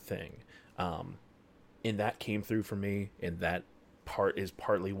your thing. And that came through for me, and that part is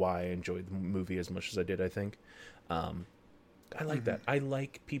partly why I enjoyed the movie as much as I did, I think. I like that. I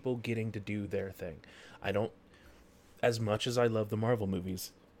like people getting to do their thing. I don't, as much as I love the Marvel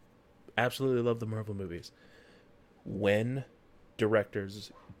movies, absolutely love the Marvel movies, when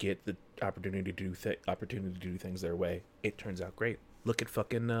directors get the opportunity to do things their way, it turns out great. Look at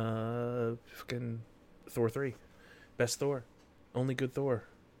fucking Thor 3. Best Thor. Only good Thor.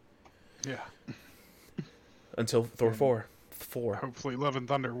 Yeah. Until Thor 4. Hopefully Love and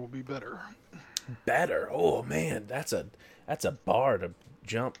Thunder will be better. Better? Oh, man. That's a bar to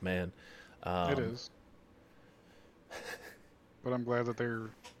jump, man. It is. But I'm glad that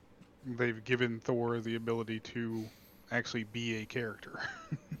they've given Thor the ability to actually be a character.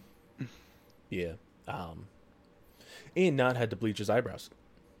 Yeah. And not had to bleach his eyebrows.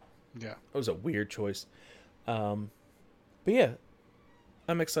 Yeah. That was a weird choice. But yeah,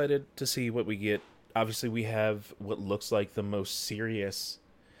 I'm excited to see what we get. Obviously, we have what looks like the most serious,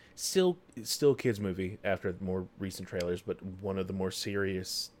 still a kids movie after more recent trailers, but one of the more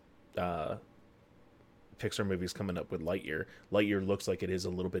serious Pixar movies coming up with Lightyear. Lightyear looks like it is a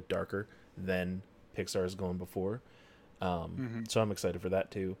little bit darker than Pixar has gone before. So I'm excited for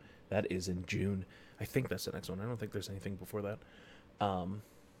that too. That is in June. I think that's the next one. I don't think there's anything before that. But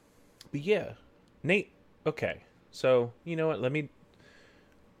yeah, Nate. Okay, so you know what?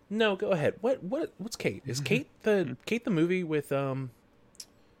 No, go ahead. What's Kate? Is Kate the movie with Ramona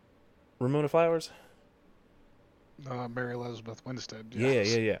Flowers? Mary Elizabeth Winstead.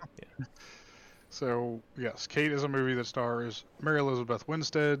 Yes. Yeah. So yes, Kate is a movie that stars Mary Elizabeth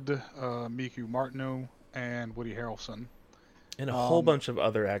Winstead, Miku Martineau, and Woody Harrelson, and a whole bunch of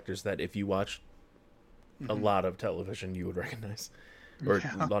other actors that if you watch a lot of television, you would recognize, or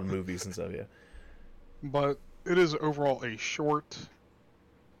a lot of movies and stuff. Yeah. But it is overall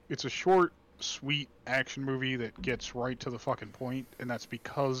it's a short, sweet action movie that gets right to the fucking point, and that's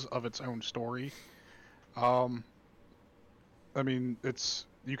because of its own story. I mean,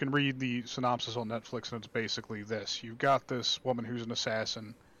 you can read the synopsis on Netflix, and it's basically this. You've got this woman who's an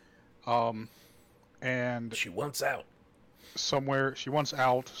assassin, and she wants out. Somewhere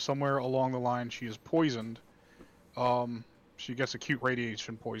along the line, she is poisoned. She gets acute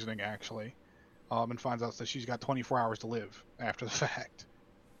radiation poisoning, actually, and finds out that she's got 24 hours to live after the fact.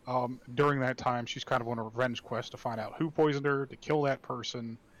 During that time, she's kind of on a revenge quest to find out who poisoned her, to kill that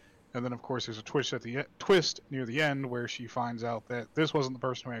person, and then of course there's a twist near the end where she finds out that this wasn't the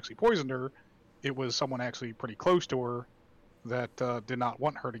person who actually poisoned her. It was someone actually pretty close to her that did not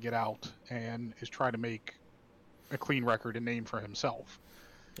want her to get out and is trying to make a clean record and name for himself.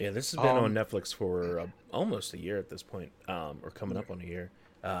 Yeah, this has been on Netflix for almost a year at this point, or coming up on a year.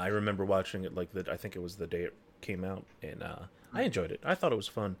 I remember watching it I think it was the day it came out, and I enjoyed it. I thought it was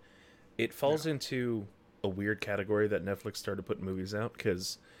fun. It falls into a weird category that Netflix started putting movies out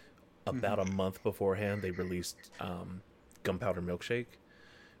because about a month beforehand they released Gunpowder Milkshake,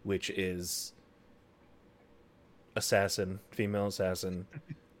 which is female assassin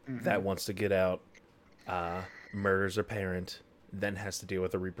that wants to get out, murders her parent, then has to deal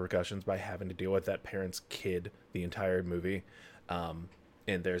with the repercussions by having to deal with that parent's kid the entire movie. And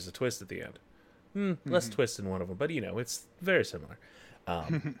there's a twist at the end. Less twist in one of them, but it's very similar.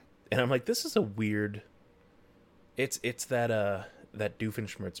 And I'm like, this is a weird. It's that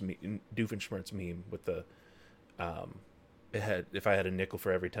Doofenshmirtz meme with the if I had a nickel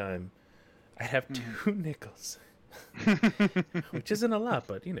for every time, I'd have 2 nickels, which isn't a lot,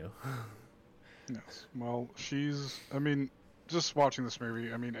 but Yes. Well, just watching this movie,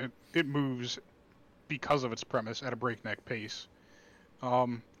 it moves because of its premise at a breakneck pace.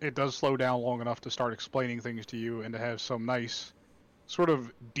 It does slow down long enough to start explaining things to you and to have some nice, sort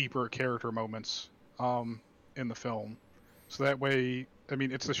of deeper character moments in the film. So that way,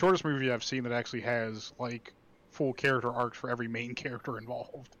 it's the shortest movie I've seen that actually has like full character arcs for every main character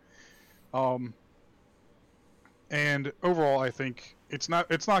involved. And overall, I think it's not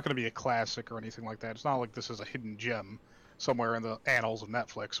going to be a classic or anything like that. It's not like this is a hidden gem somewhere in the annals of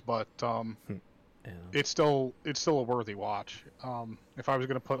Netflix, but it's still a worthy watch. If I was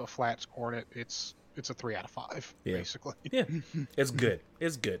going to put a flat score on it, it's a 3 out of 5, basically. Yeah, it's good.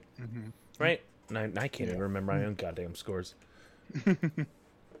 It's good, right? And I can't even remember my own goddamn scores. All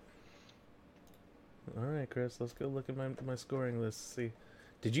right, Chris, let's go look at my scoring list. See,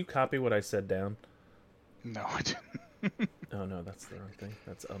 did you copy what I said down? No, I didn't. Oh no, that's the wrong thing.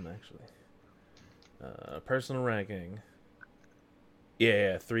 That's actually. Personal ranking.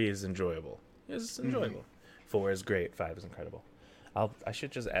 Yeah, 3 is enjoyable. It's enjoyable. 4 is great. 5 is incredible. I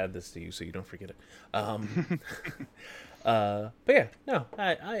should just add this to you so you don't forget it. But yeah, no,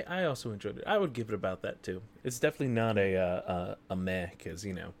 I also enjoyed it. I would give it about that too. It's definitely not a meh, because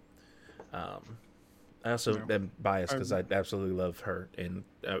I also am biased because I absolutely love her in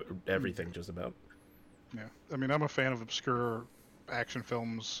everything just about. Yeah, I'm a fan of obscure action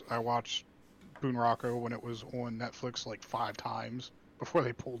films. I watched Boonrocko when it was on Netflix like 5 times before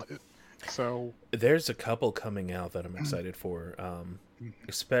they pulled it. So there's a couple coming out that I'm excited for,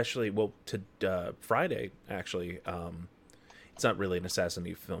 especially Friday actually. It's not really an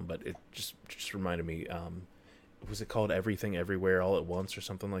assassination film, but it just reminded me. Was it called Everything Everywhere All at Once or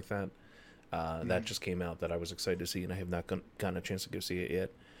something like that? That just came out that I was excited to see, and I have not gotten a chance to go see it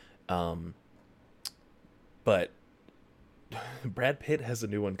yet. But Brad Pitt has a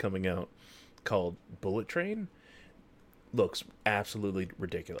new one coming out called Bullet Train. Looks absolutely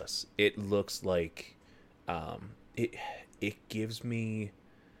ridiculous. It looks like it gives me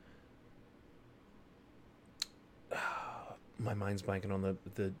my mind's blanking on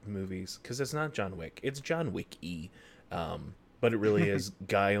the movies because it's not John Wick. It's John Wick-y. But it really is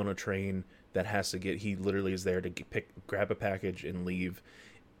guy on a train that has to get. He literally is there to grab a package and leave,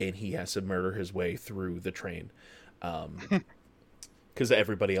 and he has to murder his way through the train, because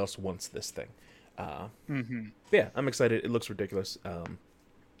everybody else wants this thing. Yeah, I'm excited. It looks ridiculous. And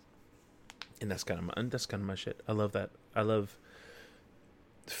that's kind of my shit. I love that. I love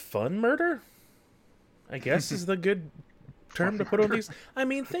fun murder, I guess is the good term to put on these. I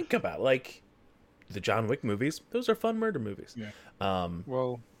mean, think about like the John Wick movies. Those are fun murder movies. Yeah.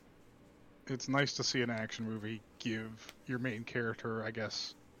 Well, it's nice to see an action movie give your main character, I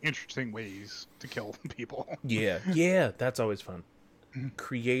guess, interesting ways to kill people. Yeah, that's always fun.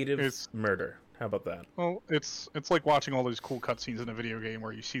 Creative murder. How about that? Well, it's like watching all those cool cutscenes in a video game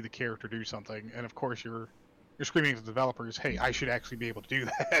where you see the character do something, and of course you're screaming at the developers, "Hey, I should actually be able to do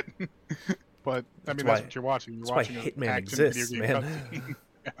that." But I mean, that's what you're watching. You're watching why Hitman exists, man.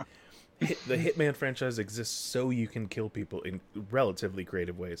 The Hitman franchise exists so you can kill people in relatively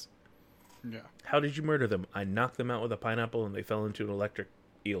creative ways. Yeah. How did you murder them? I knocked them out with a pineapple, and they fell into an electric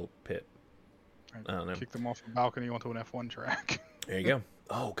eel pit. I don't know. Kicked them off the balcony onto an F1 track. There you go.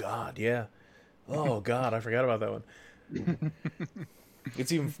 Oh God, yeah. Oh God, I forgot about that one.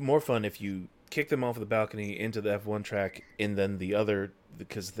 It's even more fun if you kick them off the balcony into the F1 track, and then the other,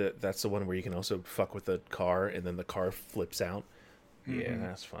 because that's the one where you can also fuck with the car, and then the car flips out. Yeah,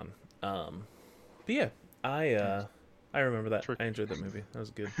 that's fun. But yeah, I remember that. I enjoyed that movie. That was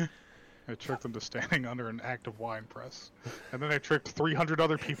good. I tricked them to standing under an active wine press, and then I tricked 300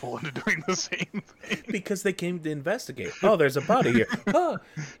 other people into doing the same thing. Because they came to investigate. Oh, there's a body here. Oh,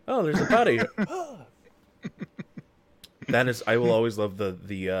 there's a body here. Oh. That is, I will always love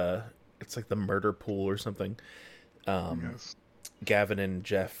the it's like the murder pool or something. Yes. Gavin and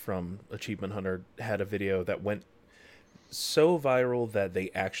Jeff from Achievement Hunter had a video that went so viral that they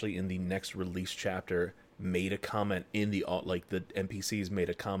actually, in the next release chapter, made a comment in the the NPCs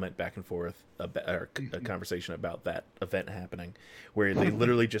made a comment back and forth or a conversation about that event happening, where they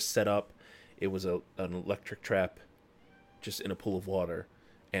literally just set up. It was an electric trap, just in a pool of water,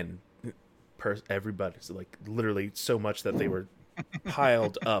 and everybody's like literally so much that they were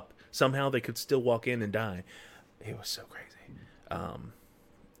piled up. Somehow they could still walk in and die. It was so crazy. And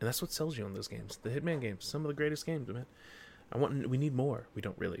that's what sells you on those games. The Hitman games, some of the greatest games, man. We need more. We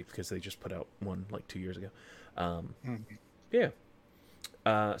don't really, because they just put out one like 2 years ago. Yeah.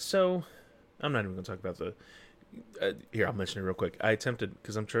 So I'm not even going to talk about the. Here, I'll mention it real quick. I attempted,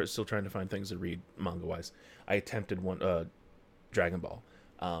 because I'm still trying to find things to read manga wise. I attempted one Dragon Ball,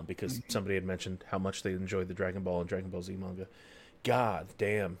 because somebody had mentioned how much they enjoyed the Dragon Ball and Dragon Ball Z manga. God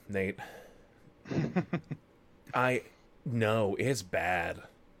damn, Nate. No, it's bad.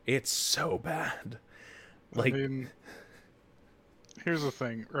 It's so bad. Like. I mean, here's the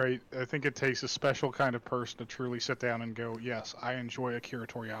thing, right? I think it takes a special kind of person to truly sit down and go, yes, I enjoy Akira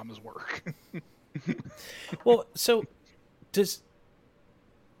Toriyama's work. Well, so does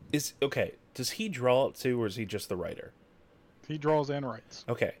he draw it too, or is he just the writer? He draws and writes.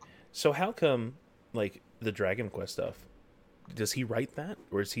 Okay. So how come, like, the Dragon Quest stuff, does he write that,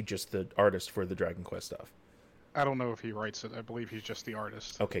 or is he just the artist for the Dragon Quest stuff? I don't know if he writes it. I believe he's just the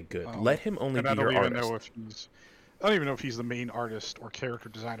artist. Okay, good. Let him only be your artist. I don't even know if he's the main artist or character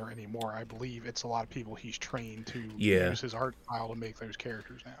designer anymore. I believe it's a lot of people he's trained to use his art style to make those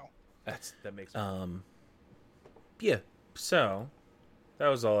characters now. That makes sense. Yeah. So that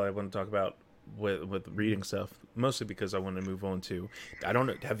was all I want to talk about with reading stuff. Mostly because I want to move on to. I don't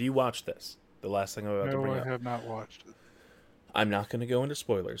know. Have you watched this? The last thing I'm about to bring up. No, I have not watched it. I'm not going to go into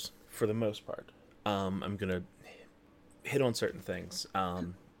spoilers for the most part. I'm going to hit on certain things.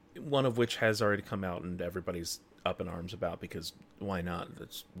 One of which has already come out and everybody's up in arms about, because why not?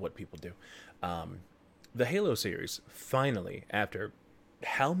 That's what people do. The Halo series, finally, after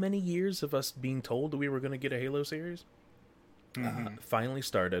how many years of us being told we were going to get a Halo series, finally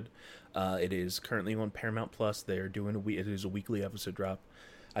started. It is currently on Paramount Plus. They're doing it is a weekly episode drop.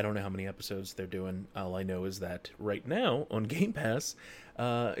 I don't know how many episodes they're doing. All I know is that right now on Game Pass,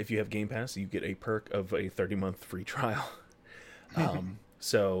 if you have Game Pass, you get a perk of a 30-month free trial.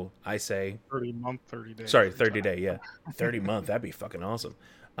 So I say 30-month, 30 days. Sorry, 30-day, yeah. 30-month, that'd be fucking awesome.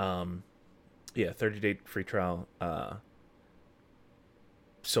 Yeah, 30-day free trial.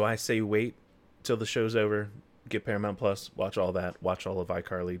 So I say wait till the show's over, get Paramount Plus, watch all that, watch all of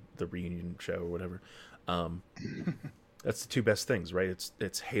iCarly, the reunion show or whatever. That's the two best things, right?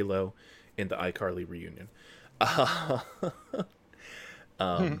 It's Halo and the iCarly reunion.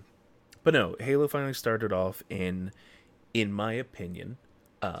 But no, Halo finally started off in my opinion,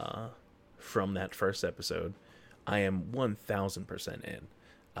 from that first episode, I am 1000% in.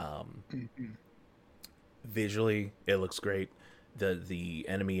 Mm-hmm. Visually, it looks great. The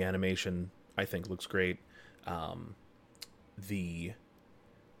enemy animation, I think, looks great. The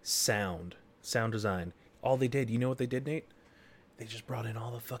sound design, all they did, you know what they did, Nate? They just brought in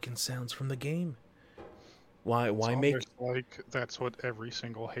all the fucking sounds from the game. Why make like that's what every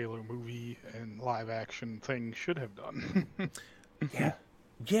single Halo movie and live action thing should have done.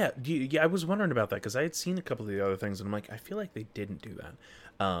 yeah, I was wondering about that because I had seen a couple of the other things and I'm like, I feel like they didn't do that.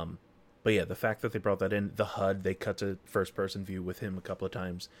 But yeah, the fact that they brought that in, the HUD, they cut to first person view with him a couple of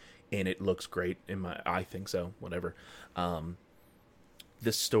times and it looks great I think so, whatever. The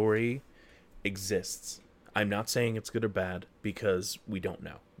story exists. I'm not saying it's good or bad because we don't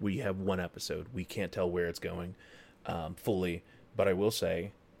know. We have one episode. We can't tell where it's going fully. But I will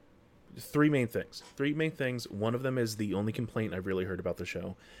say three main things. One of them is the only complaint I've really heard about the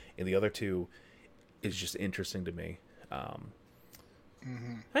show. And the other two is just interesting to me. I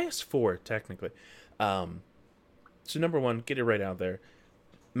guess four, technically. So number one, get it right out there.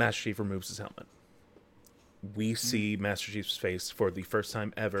 Master Chief removes his helmet. We see Master Chief's face for the first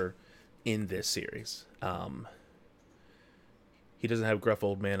time ever in this series. He doesn't have gruff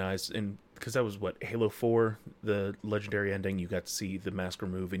old man eyes, and because that was what Halo 4, the legendary ending, you got to see the mask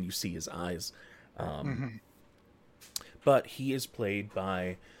remove and you see his eyes. But he is played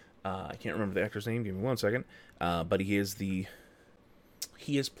by I can't remember the actor's name. Give me 1 second. But he is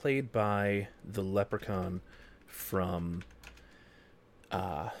played by the leprechaun from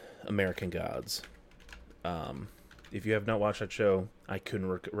American Gods. If you have not watched that show, I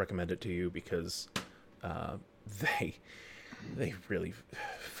couldn't recommend it to you because they really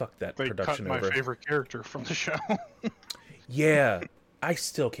fucked that production over. They cut my favorite character from the show. Yeah, I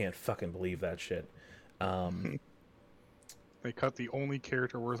still can't fucking believe that shit. They cut the only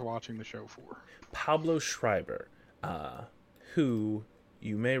character worth watching the show for. Pablo Schreiber, who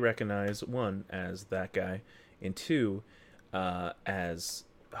you may recognize, one, as that guy, and two, as...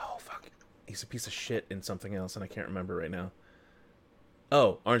 Oh, fuck. He's a piece of shit in something else, and I can't remember right now.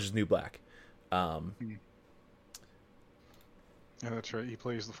 Oh, Orange is the New Black. Yeah, that's right. He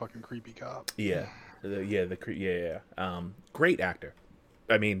plays the fucking creepy cop. Yeah. Great actor.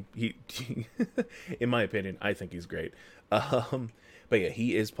 I mean, he in my opinion, I think he's great. But yeah,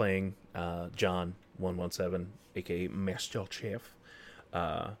 he is playing John 117, aka Master Chief.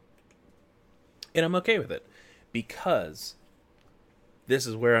 And I'm okay with it because this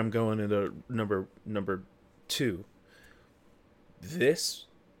is where I'm going into number 2. This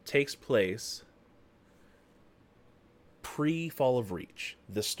takes place pre-Fall of Reach.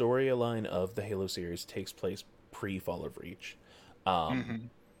 The storyline of the Halo series takes place pre-Fall of Reach.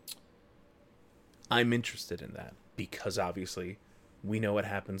 I'm interested in that because obviously we know what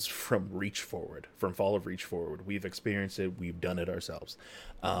happens from Reach forward, from Fall of Reach forward. We've experienced it. We've done it ourselves.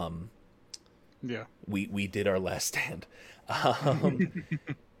 Yeah. We did our last stand.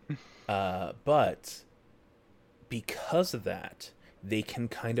 But because of that, they can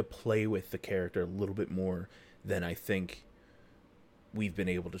kind of play with the character a little bit more than I think we've been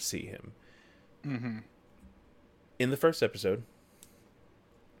able to see him. In the first episode,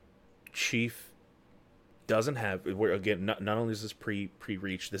 Chief doesn't have... Again, not only is this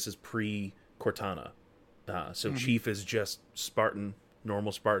pre-Reach, this is pre-Cortana. So Chief is just Spartan,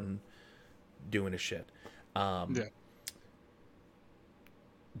 normal Spartan, doing his shit.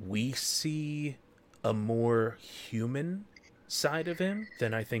 We see a more human side of him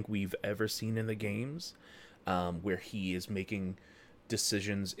than I think we've ever seen in the games, where he is making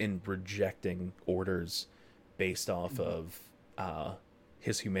decisions and rejecting orders based off of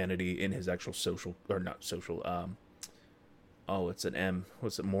his humanity and his actual social, or not social, it's an M,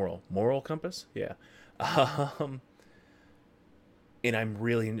 what's it, moral compass? Yeah. And I'm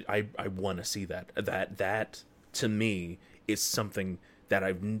really, I want to see that to me is something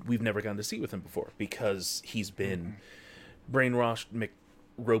that we've never gotten to see with him before, because he's been brainwashed,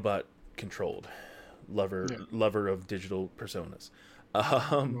 robot controlled, lover of digital personas.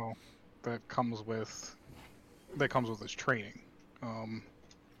 Well, that comes with his training. I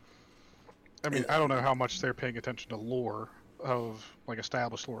mean, I don't know how much they're paying attention to lore of, like,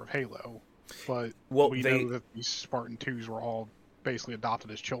 established lore of Halo, but we know that these Spartan 2s were all basically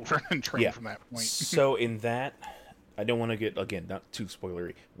adopted as children and trained from that point. So in that, I don't want to get, again, not too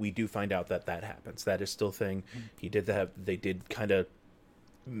spoilery. We do find out that happens. That is still a thing. He did that. They did kind of,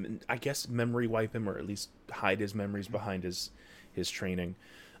 I guess, memory wipe him, or at least hide his memories behind his training.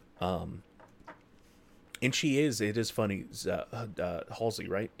 And it is funny, Halsey,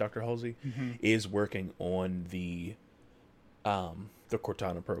 right? Dr. Halsey is working on the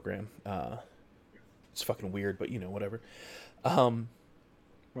Cortana program. It's fucking weird, but whatever.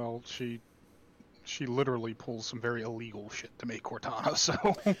 Well, she literally pulls some very illegal shit to make Cortana. So.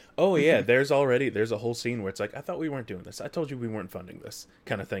 Oh yeah, there's a whole scene where it's like, I thought we weren't doing this. I told you we weren't funding this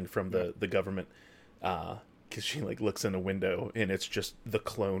kind of thing from the government. Because she like looks in a window and it's just the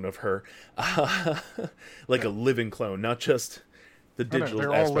clone of her, like a living clone, not just the digital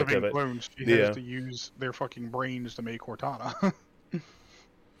they're aspect all living of it. clones. She has to use their fucking brains to make Cortana.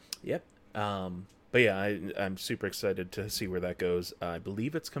 Yep. But yeah, I'm super excited to see where that goes. I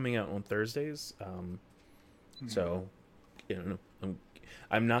believe it's coming out on Thursdays. So,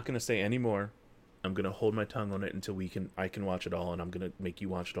 I'm not going to say any more. I'm going to hold my tongue on it until I can watch it all, and I'm going to make you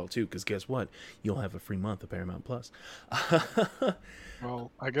watch it all too, because guess what? You'll have a free month of Paramount Plus.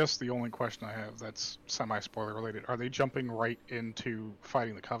 Well, I guess the only question I have that's semi-spoiler related, are they jumping right into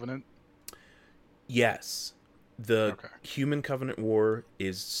fighting the Covenant? Yes. The Human Covenant War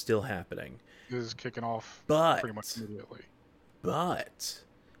is still happening. It is kicking off pretty much immediately. But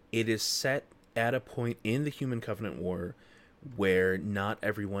it is set at a point in the Human Covenant War where not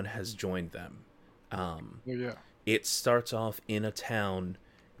everyone has joined them. It starts off in a town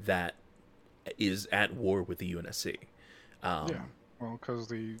that is at war with the UNSC. Well, because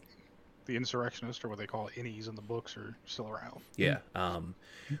the insurrectionists, or what they call innies in the books, are still around. Yeah.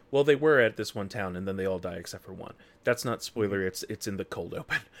 Well, they were at this one town, and then they all die except for one. That's not spoiler. It's in the cold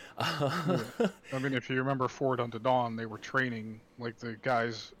open. I mean, if you remember Forward Unto Dawn, they were training, like the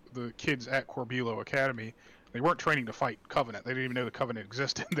kids at Corbulo Academy. They weren't training to fight Covenant. They didn't even know the Covenant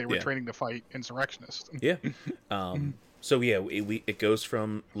existed. They were training to fight insurrectionists. Yeah. So yeah, it goes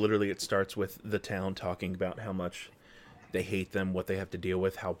from literally, it starts with the town talking about how much they hate them, what they have to deal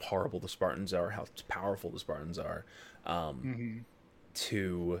with, how horrible the Spartans are, how powerful the Spartans are,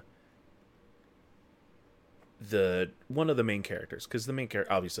 to one of the main characters, because the main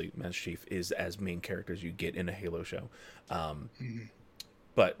character, obviously, Master Chief is as main characters you get in a Halo show,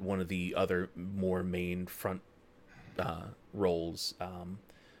 but one of the other more main front roles,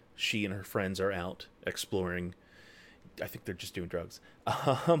 she and her friends are out exploring. I think they're just doing drugs.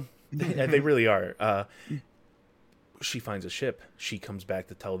 They really are. She finds a ship. She comes back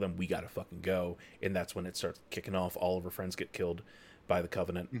to tell them, we gotta fucking go. And that's when it starts kicking off. All of her friends get killed by the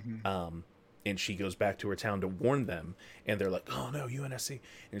Covenant. And she goes back to her town to warn them. And they're like, oh no, UNSC.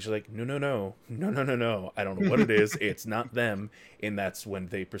 And she's like, no. I don't know what it is. It's not them. And that's when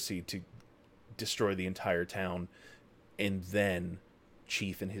they proceed to destroy the entire town. And then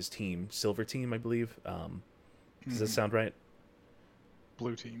Chief and his team, Silver Team, I believe. Does this sound right?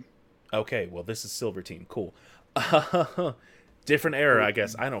 Blue Team. Okay, well, this is Silver Team. Cool. Different era, I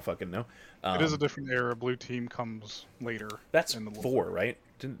guess. I don't fucking know. It is a different era. Blue Team comes later. That's in the 4, right?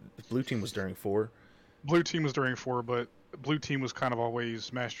 Blue Team was during 4? Blue Team was during 4, but Blue Team was kind of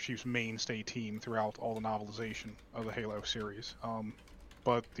always Master Chief's mainstay team throughout all the novelization of the Halo series.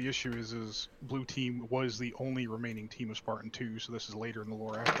 But the issue is Blue Team was the only remaining team of Spartan 2, so this is later in the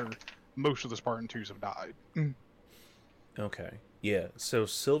lore after most of the Spartan 2s have died. Okay. Yeah, so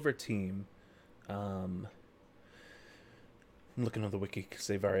Silver Team... I'm looking on the wiki because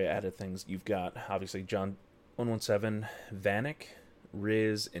they've already added things. You've got, obviously, John 117, Vanek,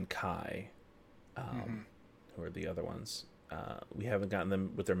 Riz, and Kai. Who are the other ones? We haven't gotten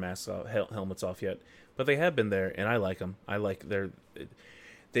them with their masks off, helmets off yet, but they have been there, and I like them. I like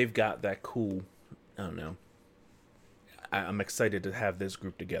they've got that cool, I don't know. I'm excited to have this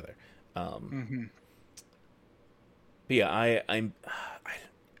group together. But yeah,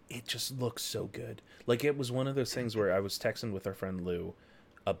 it just looks so good. Like, it was one of those things where I was texting with our friend Lou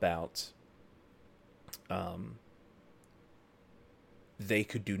about they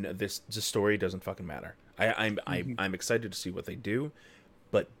could do this. The story doesn't fucking matter. I'm excited to see what they do,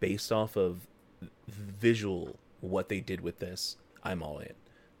 but based off of visual what they did with this, I'm all in.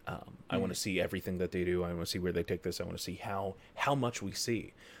 I want to see everything that they do. I want to see where they take this. I want to see how much we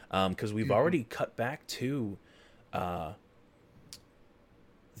see, because we've already cut back to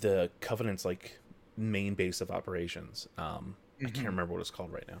the Covenant's like main base of operations. I can't remember what it's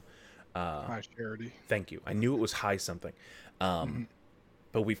called right now. High Charity. Thank you. I knew it was high something.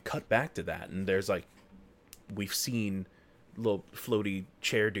 But we've cut back to that, and there's like, we've seen little floaty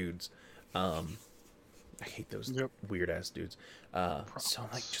chair dudes. I hate those weird ass dudes. So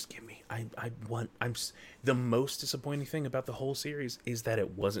like, just give me. The most disappointing thing about the whole series is that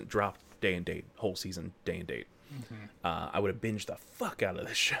it wasn't dropped day and date, whole season day and date. I would have binged the fuck out of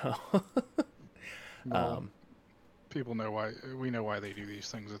this show. People know why. We know why they do these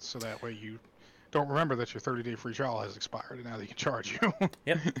things. It's so that way you don't remember that your 30-day free trial has expired, and now they can charge you.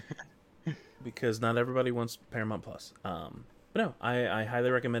 Yep. Because not everybody wants Paramount Plus. But no, I highly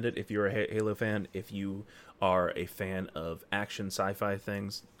recommend it if you're a Halo fan. If you are a fan of action sci-fi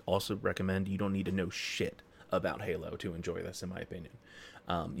things, also recommend. You don't need to know shit about Halo to enjoy this, in my opinion.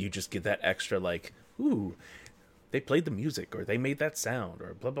 You just get that extra, like, ooh, they played the music, or they made that sound,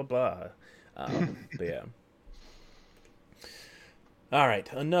 or blah, blah, blah. But yeah. All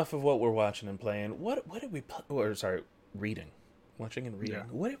right, enough of what we're watching and playing. What did we play? Or, sorry, reading. Watching and reading. Yeah.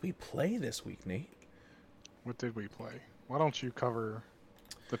 What did we play this week, Nate? What did we play? Why don't you cover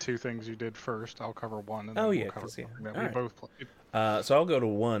the two things you did first? I'll cover one. And then we'll cover that we both played. So I'll go to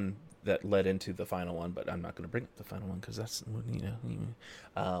one that led into the final one, but I'm not going to bring up the final one because that's,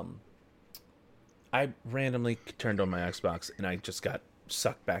 I randomly turned on my Xbox and I just got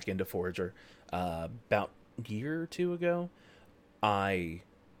sucked back into Forager. About a year or two ago, I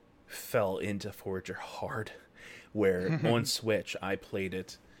fell into Forager hard, where on Switch I played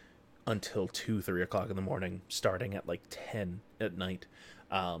it until 2-3 o'clock in the morning, starting at like 10 at night,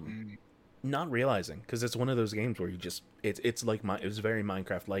 not realizing, because it's one of those games where you just it's like it was very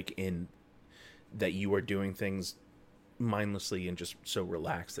Minecraft like, in that you are doing things mindlessly and just so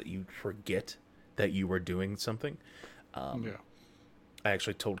relaxed that you forget that you were doing something. I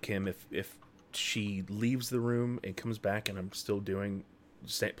actually told Kim if she leaves the room and comes back and I'm still playing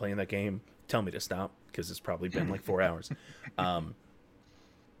that game, tell me to stop, because it's probably been like 4 hours. I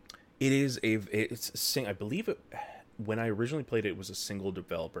believe it, when I originally played it, it was a single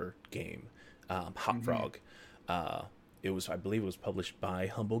developer game, Hot Frog. I believe it was published by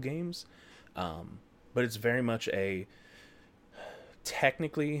Humble Games, but it's very much a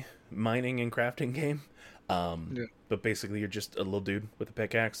technically mining and crafting game. But basically you're just a little dude with a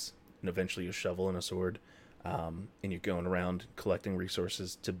pickaxe and eventually a shovel and a sword, and you're going around collecting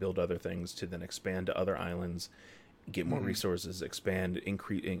resources to build other things, to then expand to other islands, get more resources, expand,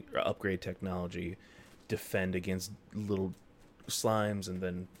 upgrade technology, defend against little slimes, and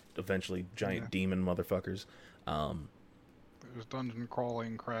then eventually giant demon motherfuckers. It was dungeon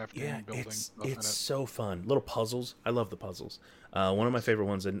crawling, crafting, building. It's so fun. Little puzzles. I love the puzzles. One of my favorite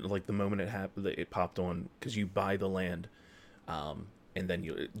ones, and like the moment it popped on, because you buy the land, and then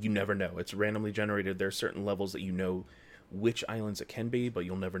you never know. It's randomly generated. There are certain levels that you know which islands it can be, but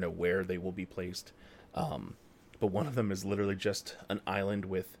you'll never know where they will be placed. But one of them is literally just an island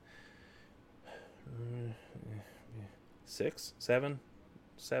with 6 or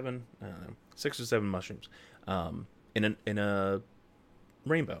 7 mushrooms, in a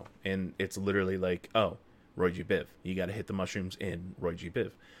rainbow, and it's literally like, oh, Roy G. Biv, you got to hit the mushrooms in Roy G.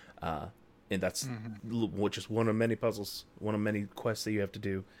 Biv, and that's just one of many puzzles, one of many quests that you have to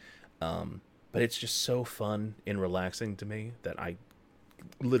do. But it's just so fun and relaxing to me that I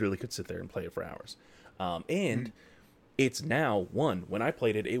literally could sit there and play it for hours. And it's now when I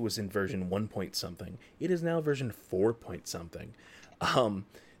played it, it was in version 1 point something. It is now version 4 point something.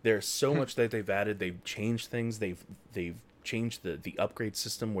 There's so much that they've added. They've changed things. They've changed the upgrade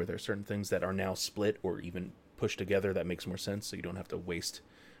system, where there's certain things that are now split or even pushed together that makes more sense, so you don't have to waste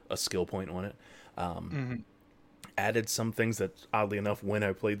a skill point on it. Added some things that, oddly enough, when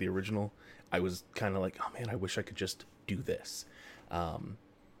I played the original, I was kind of like, oh man, I wish I could just do this.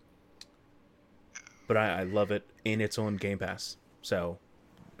 But I love it, and it's on Game Pass, so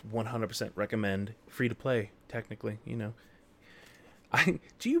 100% recommend. Free to play, technically,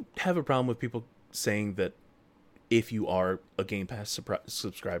 do you have a problem with people saying that if you are a Game Pass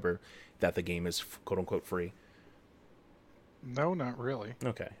subscriber, that the game is quote unquote free? No, not really.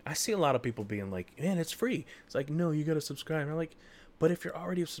 Okay. I see a lot of people being like, man, it's free. It's like, no, you got to subscribe. And I'm like, but if you're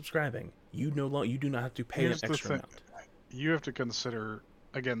already subscribing, you do not have to pay an extra amount. You have to consider,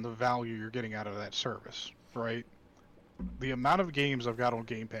 again, the value you're getting out of that service, right? The amount of games I've got on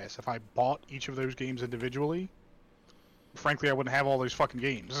Game Pass, if I bought each of those games individually, frankly, I wouldn't have all those fucking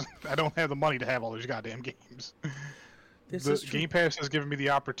games. I don't have the money to have all those goddamn games. The Game Pass has given me the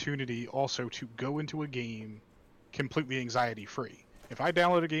opportunity also to go into a game completely anxiety-free. If I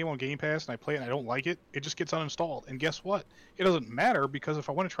download a game on Game Pass and I play it and I don't like it, it just gets uninstalled. And guess what? It doesn't matter, because if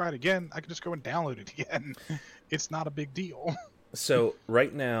I want to try it again, I can just go and download it again. It's not a big deal. So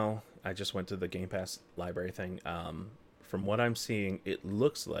right now, I just went to the Game Pass library thing. From what I'm seeing, it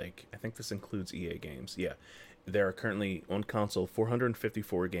looks like, I think this includes EA games. Yeah. There are currently on console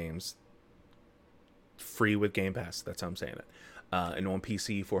 454 games free with Game Pass. That's how I'm saying it. And on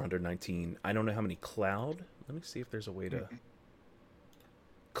PC 419. I don't know how many cloud. Let me see if there's a way to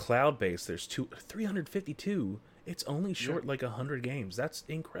cloud based. There's 352. It's only short like 100 games. That's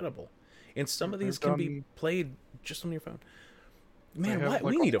incredible. And some of these can be played just on your phone. Man, like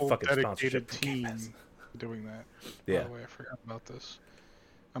we need a fucking sponsorship team doing that. Yeah. By the way, I forgot about this.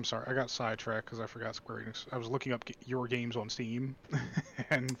 I'm sorry, I got sidetracked because I forgot Square Enix. I was looking up your games on Steam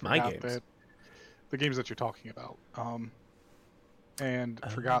and My forgot games. that the games that you're talking about. And Oh.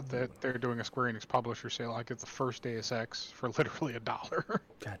 forgot that they're doing a Square Enix publisher sale. I get the first Deus Ex for literally $1.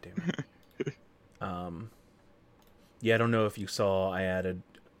 God damn it. Yeah, I don't know if you saw. I added.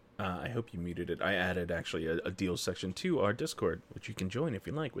 I hope you muted it. I added actually a deals section to our Discord, which you can join if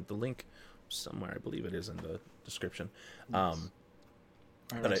you like, with the link somewhere. I believe it is in the description. I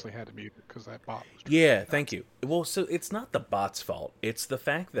honestly had to mute it because that bot was. Yeah, thank you. Well, so it's not the bot's fault. It's the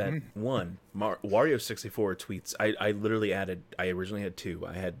fact that one, Wario64 tweets. I literally added. I originally had two.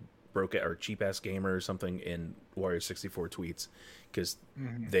 I had broke or cheap ass gamer or something in Wario64 tweets because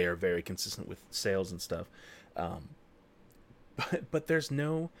they are very consistent with sales and stuff. But there is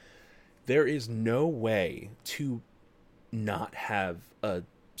no way to not have a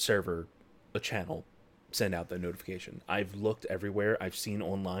server, a channel send out the notification. I've looked everywhere. I've seen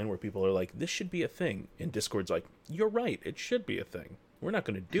online where people are like, this should be a thing. And Discord's like, you're right. It should be a thing. We're not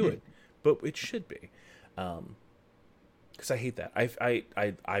going to do it, but it should be. Because I hate that.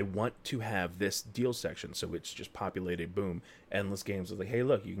 I want to have this deal section. So it's just populated, boom, endless games. It's like, hey,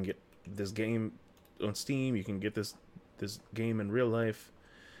 look, you can get this game on Steam. You can get this game in real life.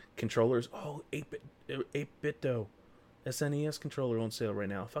 Controllers. Oh, 8-bit dough. SNES controller on sale right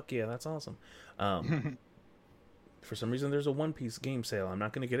now. Fuck yeah, that's awesome. For some reason, there's a One Piece game sale. I'm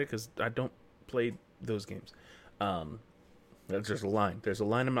not going to get it because I don't play those games. There's a line. There's a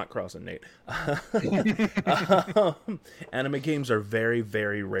line I'm not crossing, Nate. Anime games are very,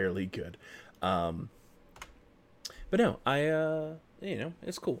 very rarely good. But no,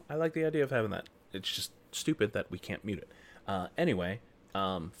 it's cool. I like the idea of having that. It's just stupid that we can't mute it. Anyway,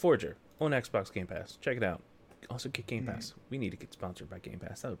 Forger on Xbox Game Pass. Check it out. Also get Game Pass. We need to get sponsored by Game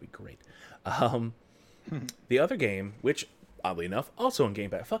Pass. That would be great. The other game, which oddly enough also on Game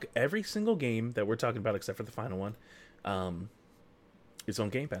Pass. Fuck, every single game that we're talking about except for the final one is on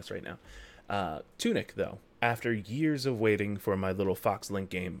Game Pass right now. Tunic, though, after years of waiting for my little Fox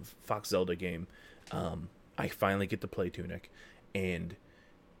Zelda game, I finally get to play Tunic, and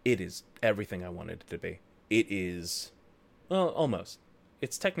it is everything I wanted it to be. It is, well, almost.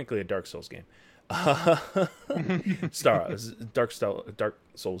 It's technically a Dark Souls game. Dark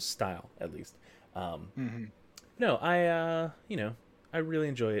Souls style, at least. No, I really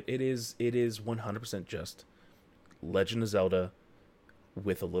enjoy it. It is 100% just Legend of Zelda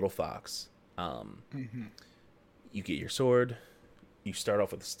with a little fox. You get your sword. You start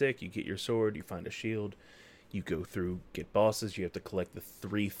off with a stick. You get your sword. You find a shield. You go through, get bosses. You have to collect the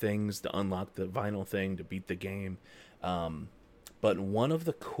 3 things to unlock the vinyl thing to beat the game. But one of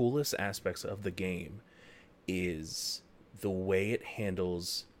the coolest aspects of the game is the way it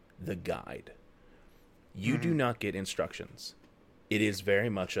handles the guide. You do not get instructions. It is very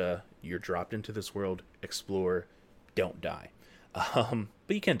much you're dropped into this world, explore, don't die. But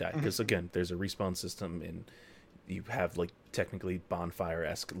you can die, because again, there's a respawn system, and you have like technically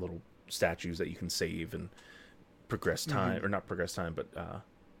bonfire-esque little statues that you can save and progress time, or not progress time, but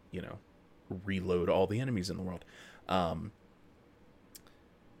reload all the enemies in the world.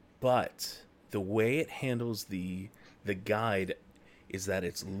 But the way it handles the guide is that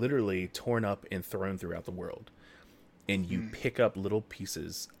it's literally torn up and thrown throughout the world. And you pick up little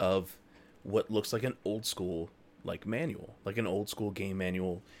pieces of what looks like an old school like manual, like an old school game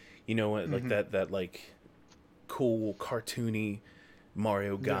manual, like that like cool cartoony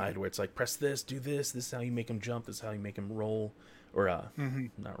Mario guide where it's like, press this, do this is how you make him jump, this is how you make him roll, or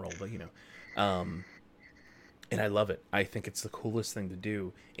not roll, but and I love it. I think it's the coolest thing to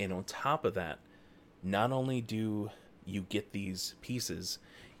do. And on top of that, not only do you get these pieces,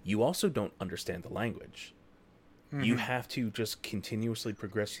 you also don't understand the language. You have to just continuously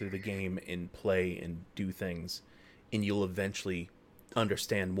progress through the game and play and do things, and you'll eventually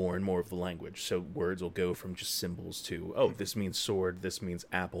understand more and more of the language. So words will go from just symbols to, oh, this means sword, this means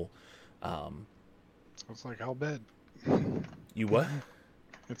apple. It's like Al Bhed. You what?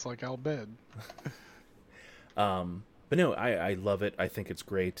 It's like Al Bhed. But no, I love it. I think it's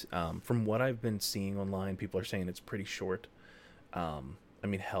great. From what I've been seeing online, people are saying it's pretty short. I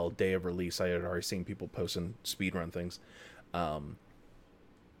mean, hell, day of release, I had already seen people posting speedrun things. But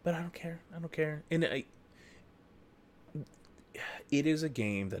I don't care. And it is a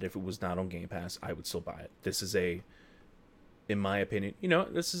game that if it was not on Game Pass, I would still buy it. This is in my opinion,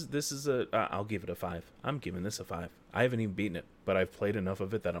 this is I'll give it a 5. I'm giving this a 5. I haven't even beaten it, but I've played enough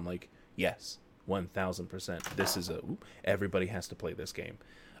of it that I'm like, yes, 1000%. This is everybody has to play this game.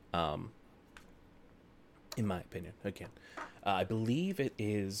 In my opinion, again, I believe it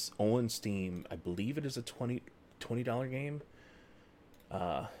is on Steam. I believe it is a $20 game.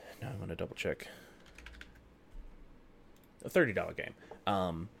 Now I'm gonna double check. A $30 game.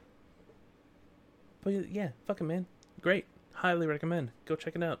 But yeah, fucking man, great. Highly recommend. Go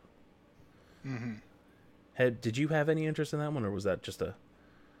check it out. Did you have any interest in that one, or was that just a?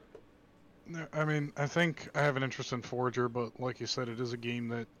 I mean, I think I have an interest in Forager, but like you said, it is a game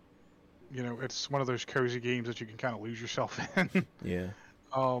that, you know, it's one of those cozy games that you can kind of lose yourself in. Yeah.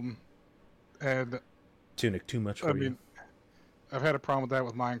 And Tunic, too much for you. I've had a problem with that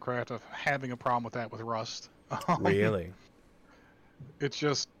with Minecraft. Of having a problem with that with Rust. Really? It's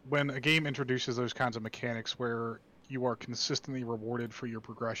just when a game introduces those kinds of mechanics where you are consistently rewarded for your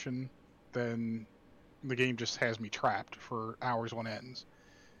progression, then the game just has me trapped for hours on ends.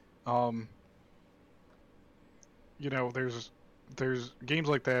 You know, there's games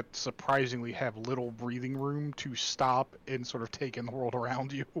like that surprisingly have little breathing room to stop and sort of take in the world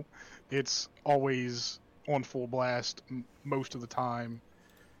around you. It's always on full blast most of the time,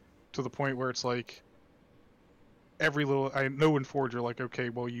 to the point where it's like every little, I know in Forge you're like, okay,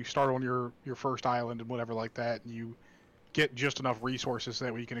 well, you start on your first island and whatever like that, and you get just enough resources so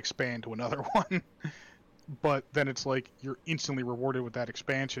that way you can expand to another one. But then it's like you're instantly rewarded with that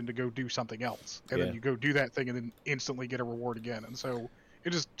expansion to go do something else, and then you go do that thing and then instantly get a reward again, and so it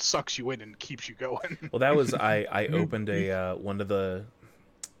just sucks you in and keeps you going. Well, that was I opened a one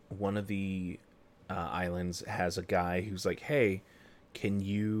of the islands has a guy who's like, hey, can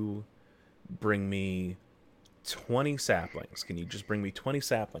you bring me 20 saplings? Can you just bring me 20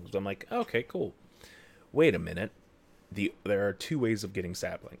 saplings? I'm like, okay, cool. Wait a minute. There are two ways of getting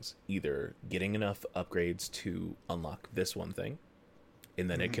saplings. Either getting enough upgrades to unlock this one thing, and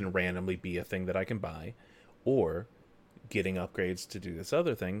then it can randomly be a thing that I can buy, or getting upgrades to do this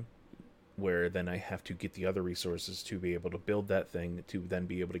other thing, where then I have to get the other resources to be able to build that thing, to then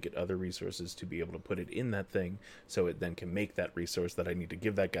be able to get other resources to be able to put it in that thing, so it then can make that resource that I need to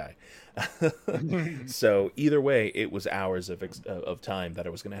give that guy. So either way, it was hours of time that I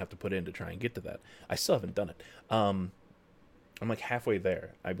was going to have to put in to try and get to that. I still haven't done it. I'm like halfway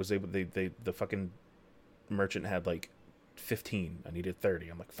there. I was able. The fucking merchant had like 15. I needed 30.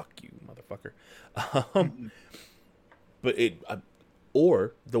 I'm like, fuck you, motherfucker. But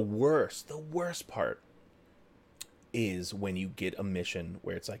or the worst part is when you get a mission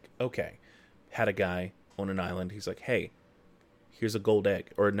where it's like, okay, had a guy on an island. He's like, hey, here's a gold egg,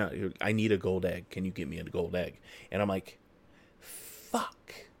 or no, I need a gold egg. Can you get me a gold egg? And I'm like, fuck.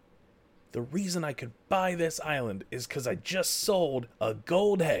 The reason I could buy this island is because I just sold a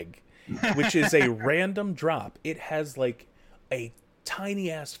gold egg, which is a random drop. It has like a tiny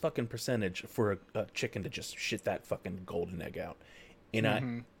ass fucking percentage for a chicken to just shit that fucking golden egg out.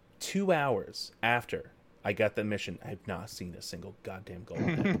 And 2 hours after I got the mission, I have not seen a single goddamn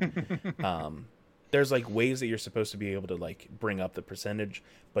golden egg. There's like ways that you're supposed to be able to like bring up the percentage,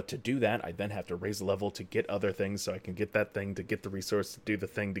 but to do that, I then have to raise the level to get other things, so I can get that thing, to get the resource, to do the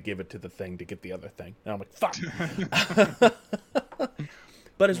thing, to give it to the thing, to get the other thing. And I'm like, fuck.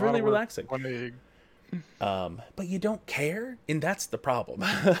 But it's really relaxing. One egg. But you don't care, and that's the problem.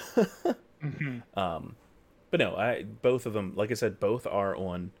 But no, both of them, like I said, both are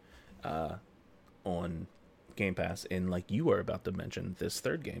on Game Pass, and like you were about to mention, this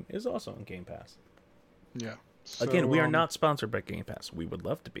third game is also on Game Pass. Yeah. So, again, we are not sponsored by Game Pass. We would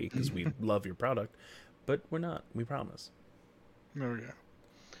love to be, because we love your product, but we're not. We promise. There we go.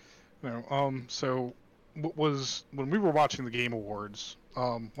 No. So, what was when we were watching the Game Awards?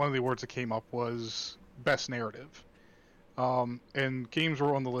 One of the awards that came up was Best Narrative. And games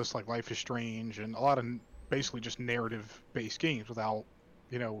were on the list like Life is Strange and a lot of basically just narrative-based games without,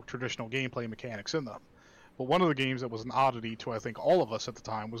 traditional gameplay mechanics in them. But one of the games that was an oddity to I think all of us at the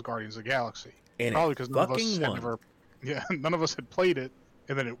time was Guardians of the Galaxy. And probably because none of us had played it,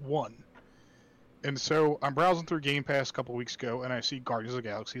 and then it won. And so I'm browsing through Game Pass a couple weeks ago, and I see Guardians of the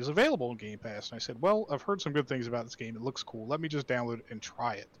Galaxy is available in Game Pass. And I said, well, I've heard some good things about this game. It looks cool. Let me just download it and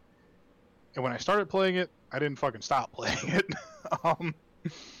try it. And when I started playing it, I didn't fucking stop playing it.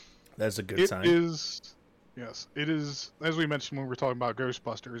 That's a good sign. Yes, it is, as we mentioned when we were talking about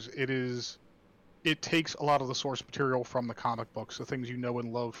Ghostbusters, it takes a lot of the source material from the comic books, the things you know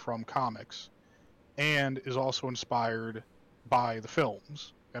and love from comics, and is also inspired by the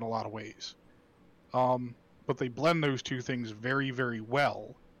films in a lot of ways. But they blend those two things very, very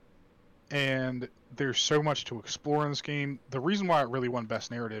well, and there's so much to explore in this game. The reason why it really won Best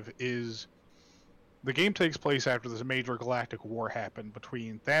Narrative is the game takes place after this major galactic war happened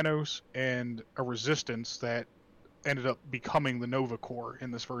between Thanos and a resistance that ended up becoming the Nova Corps in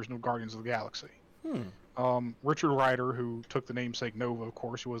this version of Guardians of the Galaxy. Richard Rider, who took the namesake Nova, of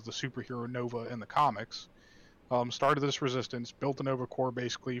course, who was the superhero Nova in the comics, started this resistance, built the Nova Corps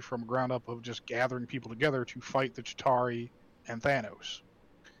basically from ground up of just gathering people together to fight the Chitauri and Thanos.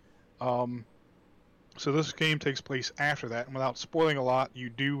 So this game takes place after that, and without spoiling a lot, you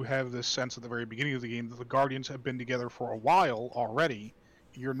do have this sense at the very beginning of the game that the Guardians have been together for a while already.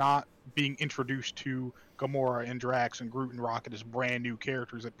 You're not being introduced to Gamora and Drax and Groot and Rocket as brand new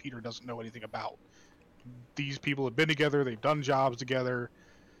characters that Peter doesn't know anything about. These people have been together, they've done jobs together,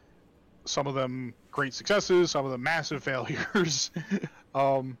 some of them great successes, some of them massive failures.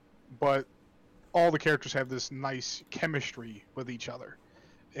 But all the characters have this nice chemistry with each other.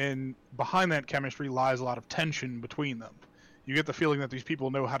 And behind that chemistry lies a lot of tension between them. You get the feeling that these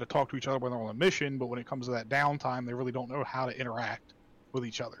people know how to talk to each other when they're on a mission, but when it comes to that downtime, they really don't know how to interact with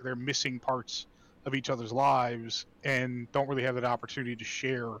each other. They're missing parts of each other's lives and don't really have that opportunity to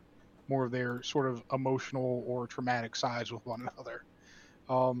share more of their sort of emotional or traumatic sides with one another.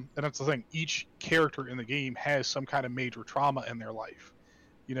 And that's the thing. Each character in the game has some kind of major trauma in their life.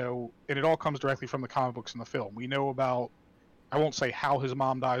 And it all comes directly from the comic books and the film. We know about, I won't say how his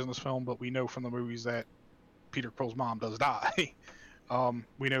mom dies in this film, but we know from the movies that Peter Quill's mom does die.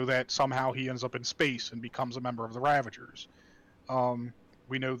 We know that somehow he ends up in space and becomes a member of the Ravagers.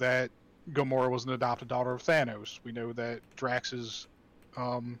 We know that Gamora was an adopted daughter of Thanos. We know that Drax's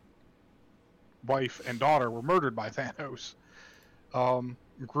wife and daughter were murdered by Thanos.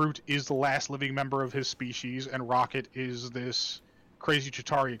 Groot is the last living member of his species, and Rocket is this crazy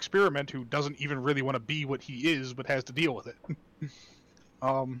Chitauri experiment who doesn't even really want to be what he is, but has to deal with it.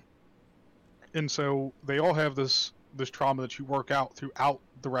 And so they all have this trauma that you work out throughout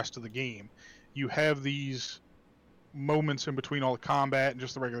the rest of the game. You have these moments in between all the combat and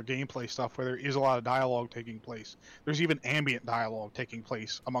just the regular gameplay stuff where there is a lot of dialogue taking place. There's even ambient dialogue taking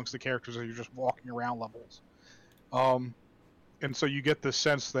place amongst the characters as you're just walking around levels. And so you get this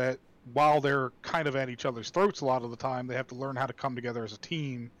sense that while they're kind of at each other's throats a lot of the time, they have to learn how to come together as a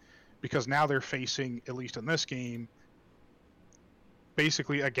team, because now they're facing, at least in this game,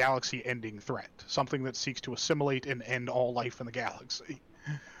 basically a galaxy-ending threat, something that seeks to assimilate and end all life in the galaxy.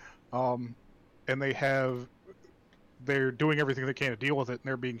 And they're doing everything they can to deal with it, and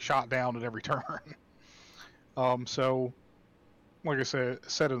they're being shot down at every turn. So, like I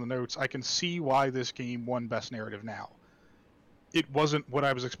said in the notes, I can see why this game won Best Narrative now. It wasn't what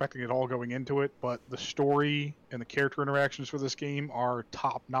I was expecting at all going into it, but the story and the character interactions for this game are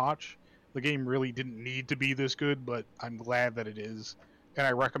top-notch. The game really didn't need to be this good, but I'm glad that it is. And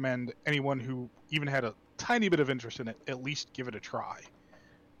I recommend anyone who even had a tiny bit of interest in it, at least give it a try.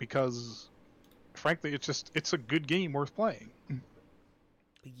 Because, frankly, it's a good game worth playing.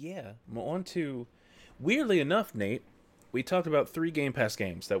 Yeah. Well, on to... Weirdly enough, Nate, we talked about 3 Game Pass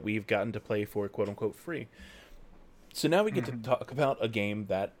games that we've gotten to play for quote-unquote free. So now we get to talk about a game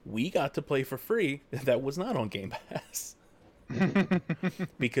that we got to play for free that was not on Game Pass.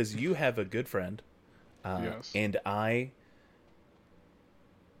 Because you have a good friend, yes. And I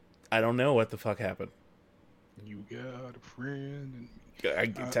don't know what the fuck happened. You got a friend.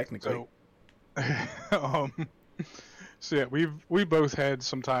 Technically. So yeah, we both had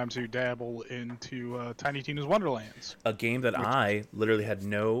some time to dabble into Tiny Tina's Wonderlands, a game that I literally had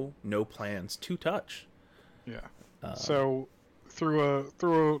no plans to touch. Yeah. So through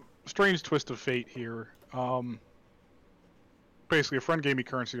a strange twist of fate here, basically a friend gave me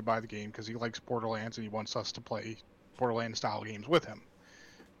currency to buy the game because he likes Borderlands and he wants us to play Borderlands style games with him.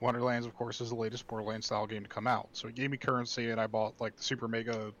 Wonderlands, of course, is the latest Borderlands style game to come out. So he gave me currency and I bought like the Super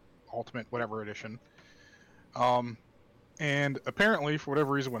Mega Ultimate whatever edition. And apparently, for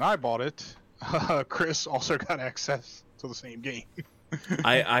whatever reason, when I bought it, Chris also got access to the same game.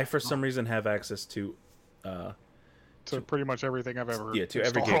 I for some reason have access to pretty much everything I've ever to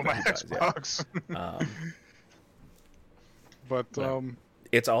every game on my Xbox. Yeah. But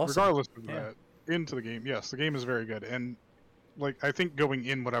it's awesome. Regardless of that, into the game, yes, the game is very good. And like I think going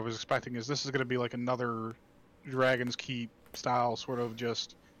in, what I was expecting is this is going to be like another Dragon's Keep style sort of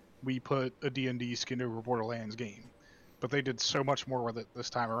just we put a D&D skin over Borderlands game. But they did so much more with it this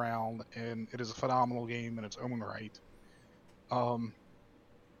time around, and it is a phenomenal game in its own right.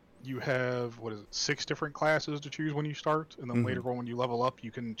 You have, 6 different classes to choose when you start, and then later on when you level up, you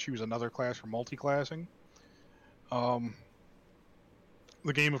can choose another class for multi-classing. The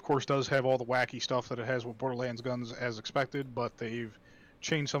game, of course, does have all the wacky stuff that it has with Borderlands guns as expected, but they've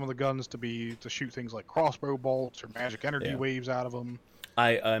changed some of the guns to shoot things like crossbow bolts or magic energy waves out of them.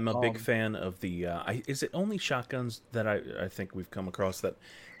 I'm a big fan of the... is it only shotguns that I think we've come across that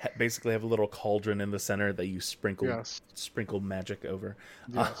basically have a little cauldron in the center that you sprinkle magic over?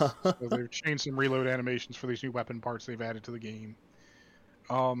 Yes. So they've changed some reload animations for these new weapon parts they've added to the game.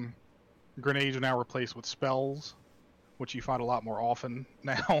 Grenades are now replaced with spells, which you find a lot more often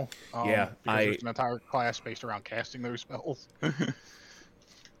now. Yeah, because there's an entire class based around casting those spells.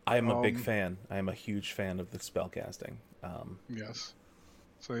 I am a big fan. I am a huge fan of the spell casting. Yes.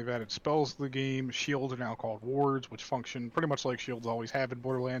 So they've added spells to the game. Shields are now called wards, which function pretty much like shields always have in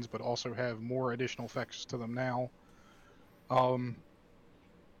Borderlands, but also have more additional effects to them now.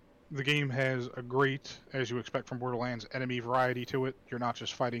 The game has a great, as you expect from Borderlands, enemy variety to it. You're not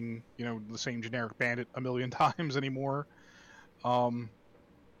just fighting, the same generic bandit a million times anymore. And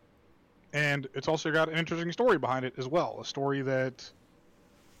it's also got an interesting story behind it as well. A story that,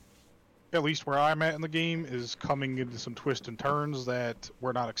 at least where I'm at in the game, is coming into some twists and turns that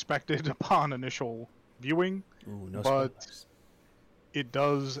were not expected upon initial viewing. Ooh, no but spoilers. It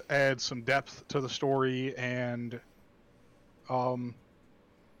does add some depth to the story and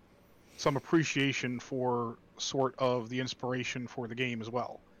some appreciation for sort of the inspiration for the game as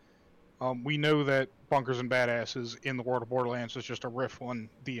well. We know that Bunkers and Badasses in the world of Borderlands is just a riff on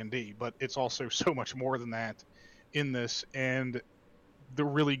D&D, but it's also so much more than that in this. And the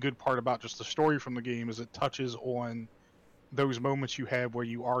really good part about just the story from the game is it touches on those moments you have where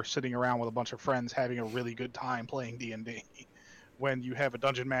you are sitting around with a bunch of friends having a really good time playing D&D. When you have a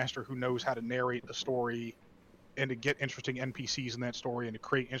dungeon master who knows how to narrate the story and to get interesting NPCs in that story and to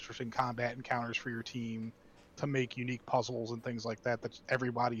create interesting combat encounters for your team, to make unique puzzles and things like that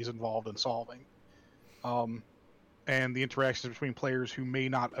everybody is involved in solving. And the interactions between players who may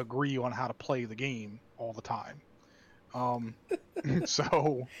not agree on how to play the game all the time.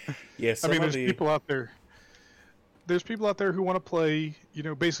 So, yes, there's people out there. There's people out there who want to play,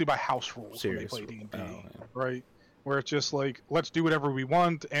 basically by house rules when they play D&D, right? Where it's just like, let's do whatever we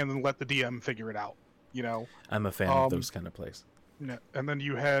want and then let the DM figure it out. I'm a fan of those kind of plays. Yeah, and then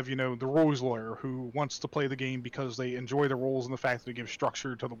you have, the rules lawyer who wants to play the game because they enjoy the rules and the fact that it gives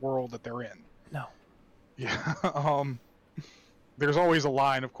structure to the world that they're in. No. Yeah. There's always a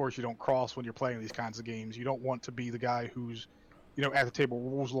line, of course, you don't cross when you're playing these kinds of games. You don't want to be the guy who's, at the table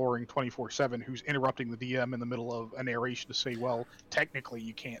rules lawyering 24/7, who's interrupting the DM in the middle of a narration to say, well, technically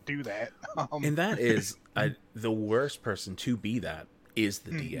you can't do that. And that is the worst person to be. That is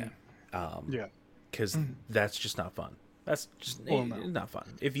the DM. Yeah. Because that's just not fun. That's just not fun.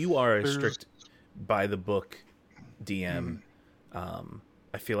 If you are a strict by the book DM,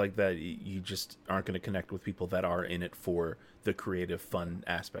 I feel like that you just aren't going to connect with people that are in it for the creative fun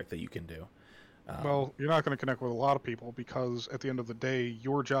aspect that you can do. Well, you're not going to connect with a lot of people because at the end of the day,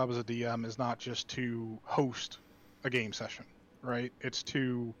 your job as a DM is not just to host a game session, right? It's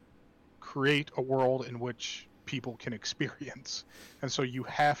to create a world in which people can experience. And so you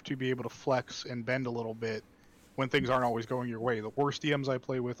have to be able to flex and bend a little bit when things aren't always going your way. The worst DMs I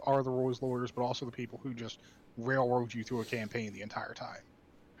play with are the rules lawyers, but also the people who just railroad you through a campaign the entire time,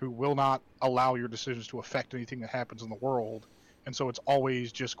 who will not allow your decisions to affect anything that happens in the world. And so it's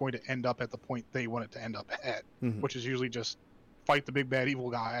always just going to end up at the point they want it to end up at, which is usually just fight the big bad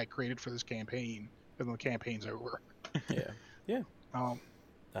evil guy I created for this campaign, and then the campaign's over. Yeah.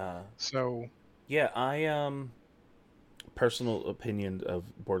 So yeah, I personal opinion of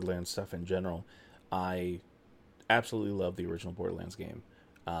Borderlands stuff in general, I absolutely love the original Borderlands game.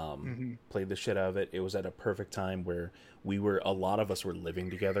 Played the shit out of it. It was at a perfect time where a lot of us were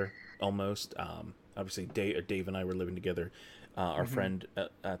living together almost. Obviously Dave and I were living together. Our friend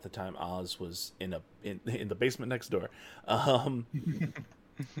at the time, Oz, was in the basement next door.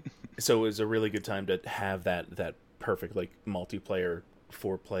 So it was a really good time to have that perfect like multiplayer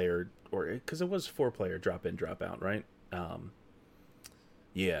 4-player, or because it was 4-player drop in drop out, right?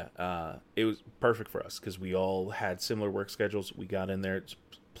 It was perfect for us because we all had similar work schedules. We got in there,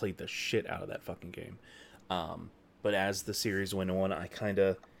 played the shit out of that fucking game. But as the series went on, I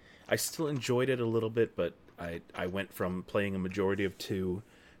still enjoyed it a little bit, but I went from playing a majority of 2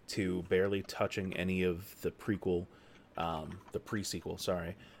 to barely touching any of the pre-sequel,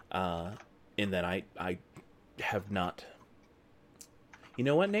 sorry. In that I have not... You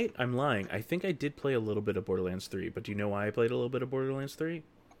know what, Nate? I'm lying. I think I did play a little bit of Borderlands 3, but do you know why I played a little bit of Borderlands 3?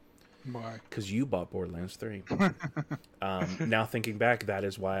 Why? Because you bought Borderlands 3. Now thinking back, that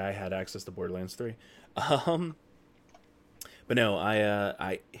is why I had access to Borderlands 3. But no,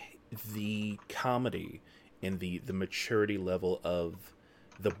 the comedy and the maturity level of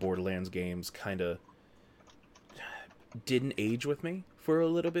the Borderlands games kind of didn't age with me for a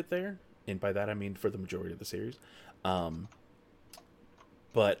little bit there, and by that I mean for the majority of the series.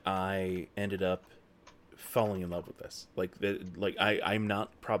 But I ended up falling in love with this. I'm not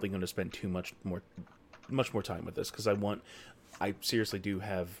probably going to spend much more time with this because I seriously do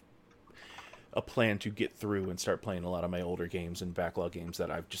have a plan to get through and start playing a lot of my older games and backlog games that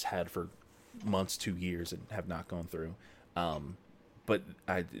I've just had for months to years and have not gone through. But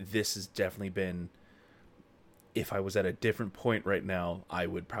this has definitely been, if I was at a different point right now, I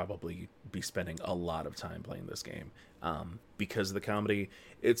would probably be spending a lot of time playing this game. Because of the comedy,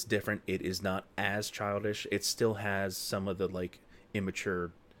 it's different. It is not as childish. It still has some of the like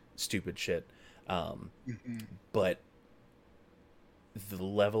immature, stupid shit. But the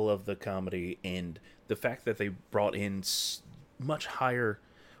level of the comedy and the fact that they brought in much higher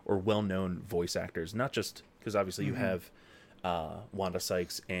or well-known voice actors, not just because obviously you have Wanda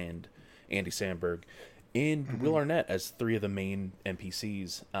Sykes and Andy Samberg and Will Arnett as three of the main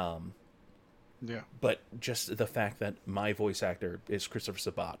NPCs. Yeah. But just the fact that my voice actor is Christopher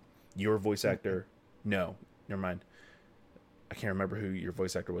Sabat. Your voice actor, no, never mind. I can't remember who your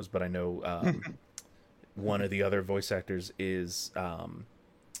voice actor was, but I know one of the other voice actors is,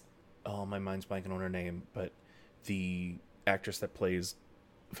 oh, my mind's blanking on her name, but the actress that plays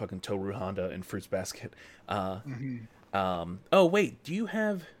fucking Toru Honda in Fruits Basket. Oh, wait, do you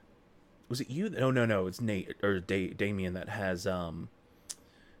have... Was it you? Oh, no, it's Nate, or Damien that has...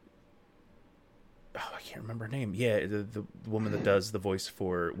 Oh, I can't remember her name. Yeah, the woman that does the voice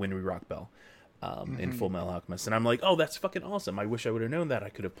for When We Rock Bell in Full Metal Alchemist. And I'm like, oh, that's fucking awesome. I wish I would have known that. I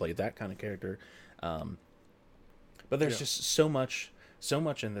could have played that kind of character. But there's just so much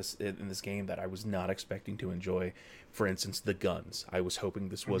in this game that I was not expecting to enjoy. For instance, the guns. I was hoping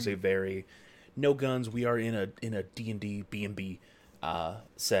this was a very no guns. We are in a D&D B&B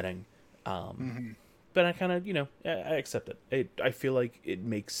setting. But I kind of, I accept it. I feel like it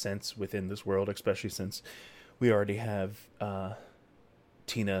makes sense within this world, especially since we already have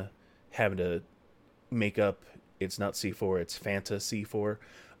Tina having to make up. It's not C4, it's Fanta C4.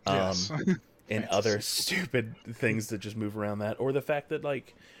 Yes. And other stupid things that just move around that. Or the fact that,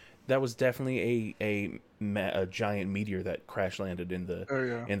 like, that was definitely a giant meteor that crash landed in the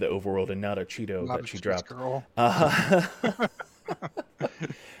overworld and not a Cheeto not that a she dropped. Girl.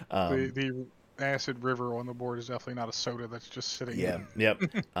 The acid river on the board is definitely not a soda that's just sitting there. Yep.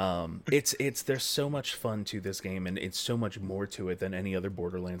 It's there's so much fun to this game, and it's so much more to it than any other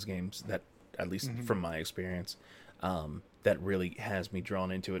Borderlands games that, at least from my experience, that really has me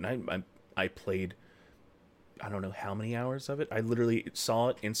drawn into it. And I played, I don't know how many hours of it. I literally saw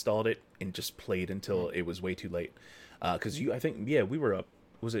it, installed it, and just played until it was way too late. Because I think we were up.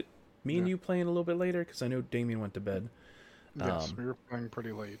 Was it me and you playing a little bit later? Because I know Damien went to bed. Yes, we were playing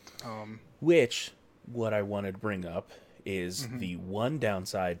pretty late. Which, what I wanted to bring up is the one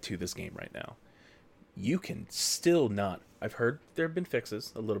downside to this game right now. You can still not... I've heard there have been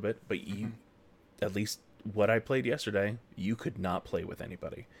fixes a little bit, but you, at least what I played yesterday, you could not play with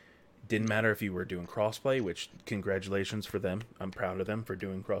anybody. Didn't matter if you were doing crossplay, which congratulations for them. I'm proud of them for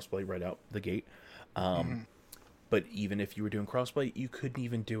doing crossplay right out the gate. But even if you were doing crossplay, you couldn't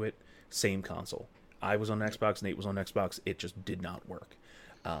even do it same console. I was on Xbox, Nate was on Xbox. It just did not work.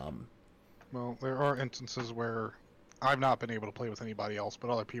 Well, there are instances where I've not been able to play with anybody else, but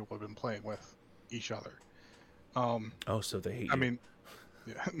other people have been playing with each other. So they hate you. I mean,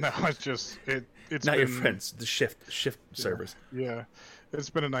 no, it's just it's not been, your friends. The shift servers. Yeah, it's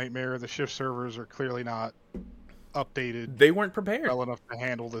been a nightmare. The shift servers are clearly not updated. They weren't prepared well enough to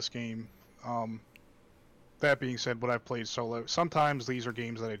handle this game. That being said, what I've played solo, sometimes these are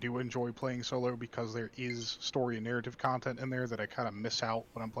games that I do enjoy playing solo because there is story and narrative content in there that I kind of miss out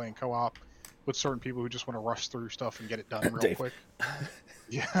when I'm playing co-op with certain people who just want to rush through stuff and get it done real quick.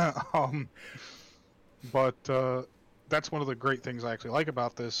 Yeah. But that's one of the great things I actually like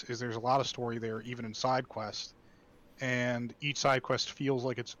about this is there's a lot of story there, even in side quests, and each side quest feels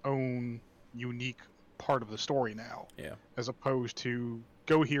like its own unique part of the story now. Yeah. As opposed to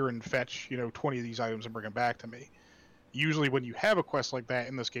go here and fetch 20 of these items and bring them back to me. Usually when you have a quest like that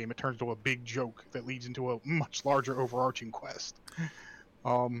in this game, it turns into a big joke that leads into a much larger overarching quest.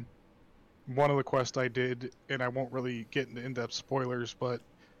 One of the quests I did, and I won't really get into in-depth spoilers, but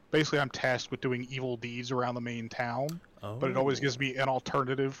basically I'm tasked with doing evil deeds around the main town, but it always gives me an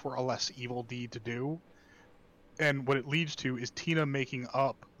alternative for a less evil deed to do. And what it leads to is Tina making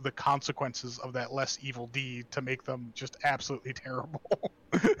up the consequences of that less evil deed to make them just absolutely terrible.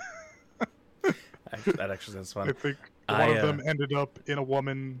 That actually sounds fun. I think one of them ended up in a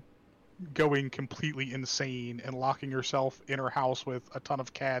woman going completely insane and locking herself in her house with a ton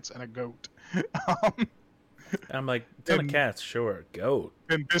of cats and a goat. I'm like, ton of cats, sure, goat.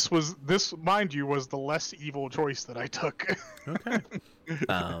 And this, mind you, was the less evil choice that I took. Okay.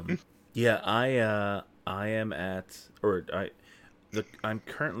 I am at, I'm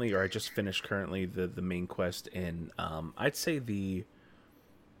currently, or I just finished currently the main quest in, I'd say the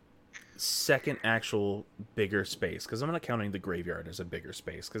second actual bigger space, because I'm not counting the graveyard as a bigger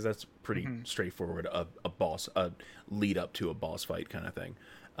space, because that's pretty straightforward, a lead up to a boss fight kind of thing.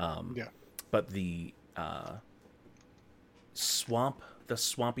 Yeah. But the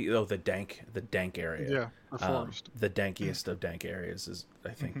the dank area. Yeah, the forest. The dankiest of dank areas is,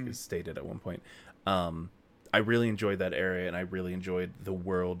 I think, is stated at one point. I really enjoyed that area, and I really enjoyed the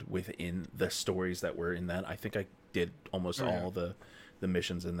world within the stories that were in that. I think I did almost all the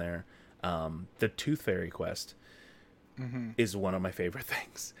missions in there. The Tooth Fairy quest is one of my favorite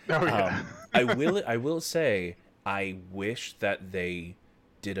things. Oh, yeah. I will say, I wish that they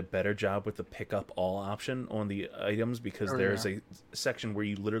did a better job with the pick up all option on the items, because there's a section where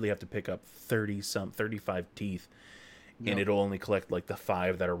you literally have to pick up 35 teeth, and it'll only collect like the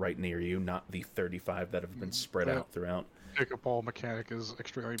 5 that are right near you, not the 35 that have been spread out throughout. Pick up all mechanic is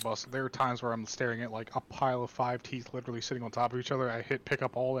extremely busted. There are times where I'm staring at like a pile of 5 teeth literally sitting on top of each other. I hit pick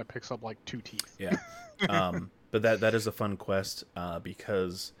up all, that picks up like 2 teeth. Yeah. But that is a fun quest,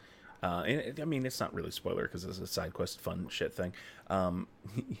 because and I mean, it's not really spoiler because it's a side quest fun shit thing.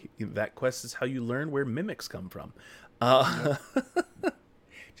 That quest is how you learn where mimics come from.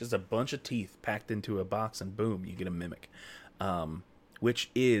 Just a bunch of teeth packed into a box, and boom, you get a mimic.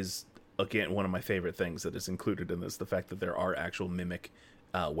 Which is, again, one of my favorite things that is included in this, the fact that there are actual mimic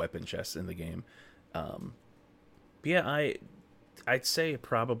weapon chests in the game. But yeah, I'd say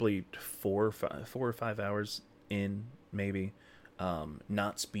probably 4 or 5 hours in, maybe.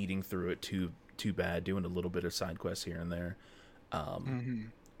 Not speeding through it too bad, doing a little bit of side quests here and there.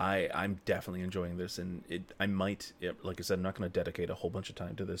 I'm definitely enjoying this, and I might, like I said, I'm not going to dedicate a whole bunch of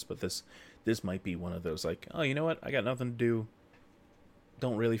time to this, but this might be one of those, like, oh, you know what, I got nothing to do,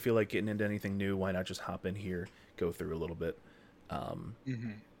 don't really feel like getting into anything new, why not just hop in here, go through a little bit. And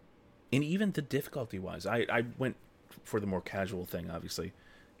even the difficulty wise, I went for the more casual thing, obviously,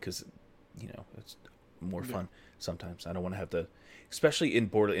 because, you know, it's more fun sometimes. I don't want to have to, especially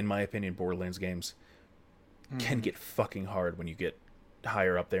in my opinion, Borderlands games can get fucking hard when you get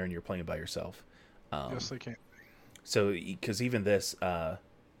higher up there and you're playing by yourself. Yes, they can. So, because even this, and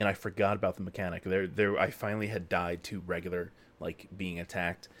I forgot about the mechanic. I finally had died to regular, like, being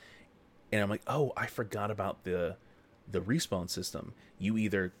attacked, and I'm like, oh, I forgot about the respawn system. You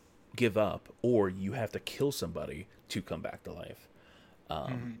either give up or you have to kill somebody to come back to life.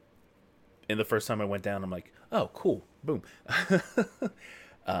 And the first time I went down, I'm like, oh, cool, boom.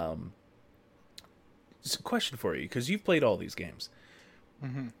 It's a question for you, because you've played all these games.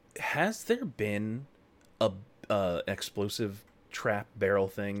 Has there been a explosive trap barrel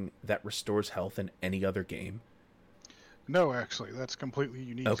thing that restores health in any other game? No, actually, that's completely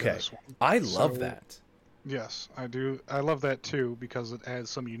unique to this one. I love that. Yes, I do. I love that too, because it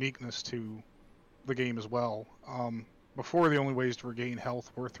adds some uniqueness to the game as well. Before, the only ways to regain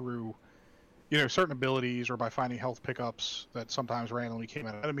health were through, certain abilities, or by finding health pickups that sometimes randomly came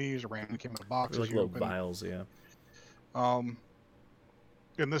out of enemies or randomly came out of boxes. Like little vials, yeah.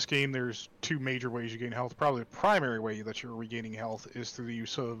 In this game, there's 2 major ways you gain health. Probably the primary way that you're regaining health is through the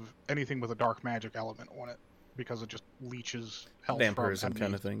use of anything with a dark magic element on it, because it just leeches health. Vampirism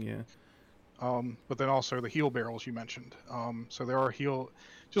kind of thing, yeah. But then also the heal barrels you mentioned. So there are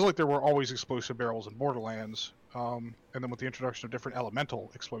just like there were always explosive barrels in Borderlands, and then with the introduction of different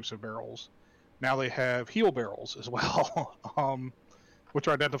elemental explosive barrels, now they have heal barrels as well, which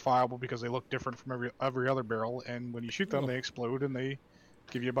are identifiable because they look different from every other barrel, and when you shoot them, they explode and they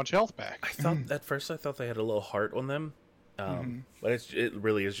give you a bunch of health back. I thought at first they had a little heart on them, but it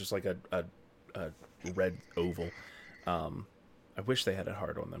really is just like a red oval. I wish they had a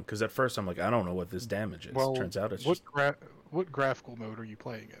heart on them, because at first I'm like, I don't know what this damage is. Well, turns out it's what graphical mode are you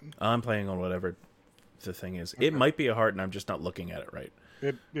playing in? I'm playing on whatever the thing is. Okay. It might be a heart, and I'm just not looking at it right.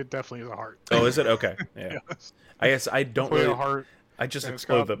 It definitely is a heart. Oh, is it? Okay. Yeah. Yes. I guess I don't really. A heart, I just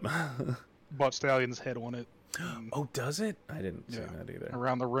explode them. Butt Stallion's head on it. Oh, does it? I didn't see that either.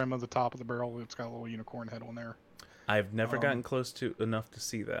 Around the rim of the top of the barrel, it's got a little unicorn head on there. I've never gotten close to enough to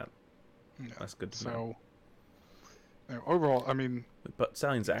see that. Yeah. That's good to know. Overall, I mean, but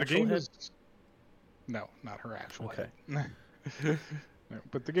Stallion's actual head? No, not her actual head. No,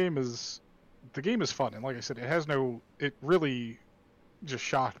 but the game is fun, and like I said, it really just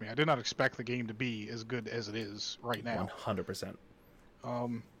shocked me. I did not expect the game to be as good as it is right now. 100%.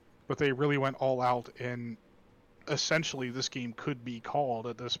 But they really went all out, and essentially this game could be called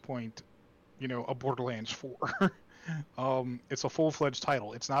at this point, a Borderlands 4. It's a full-fledged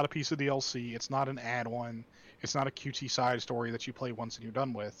title. It's not a piece of DLC. It's not an add-on. It's not a cutesy side story that you play once and you're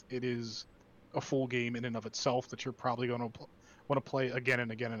done with. It is a full game in and of itself that you're probably going to want to play again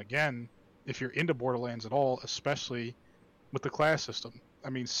and again and again if you're into Borderlands at all, especially with the class system. I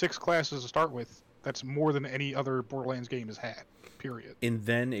mean, 6 classes to start with. That's more than any other Borderlands game has had. Period. And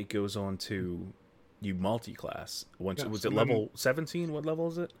then it goes on to you multi-class. Once Yes, was it level 17? What level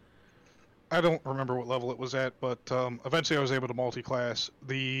is it? I don't remember what level it was at, but eventually I was able to multi-class.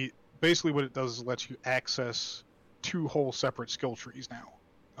 Basically what it does is lets you access 2 whole separate skill trees now.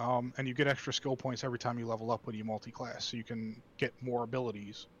 And you get extra skill points every time you level up when you multi-class, so you can get more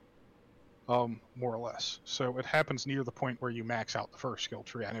abilities, more or less. So it happens near the point where you max out the first skill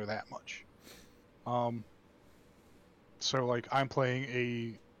tree, I know that much. So like I'm playing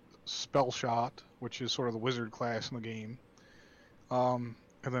a spell shot, which is sort of the wizard class in the game. And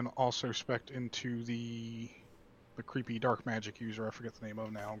then also spec'd into the creepy dark magic user. I forget the name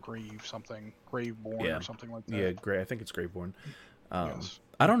of now. Graveborn or something like that. Yeah, I think it's Graveborn. Yes.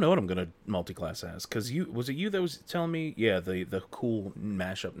 I don't know what I'm gonna multi-class as, because was it you that was telling me? Yeah, the cool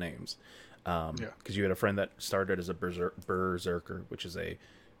mashup names. Because you had a friend that started as a berserker, which is a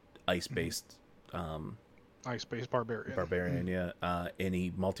ice-based ice-based barbarian. Barbarian, yeah. And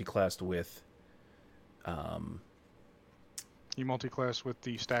he multi-classed with. You multi-class with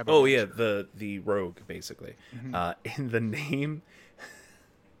the stab. Oh yeah, the rogue basically. And the name.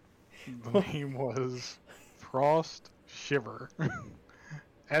 The name was Frost Shiver.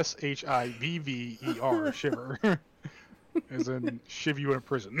 Shivver. Shiver. As in shiv you in a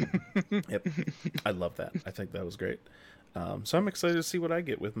prison. Yep, I love that. I think that was great. So I'm excited to see what I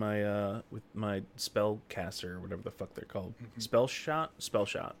get with my spellcaster or whatever the fuck they're called. Spell shot.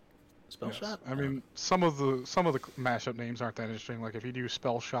 I mean, some of the mashup names aren't that interesting. Like if you do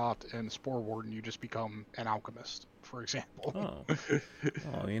spell shot and spore warden, you just become an alchemist, for example.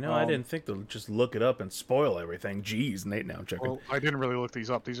 I didn't think to just look it up and spoil everything. Jeez, Nate, now I'm joking. Well, I didn't really look these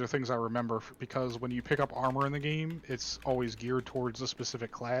up. These are things I remember because when you pick up armor in the game, it's always geared towards a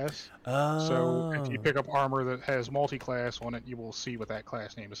specific class. So if you pick up armor that has multi-class on it, you will see what that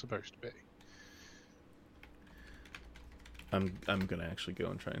class name is supposed to be. I'm gonna actually go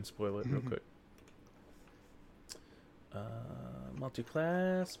and try and spoil it real quick.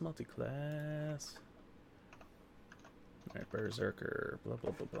 Multi-class. All right, berserker. Blah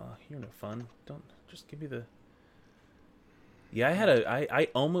blah blah blah. You're no fun. Don't just give me the. Yeah, I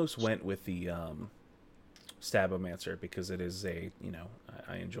almost went with the Stabomancer because it is I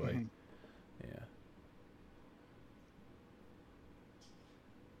enjoy. Yeah.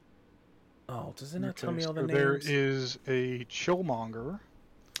 Oh, does it not tell me all the names? There is a Chillmonger.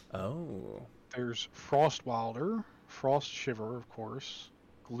 Oh. There's Frostwilder, Frost Shiver, of course,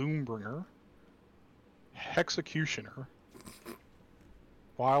 Gloombringer, Hexecutioner,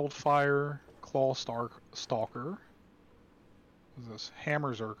 Wildfire Claw Stalker. What is this?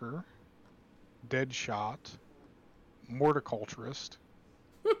 Hammerzerker, Deadshot, Morticulturist,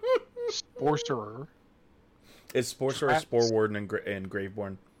 Sporcerer. It's Sporcerer, Spore Warden, and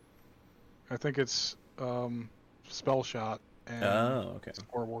Graveborn. I think it's Spell Shot and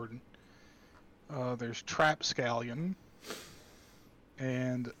Spore Warden. There's Trap Scallion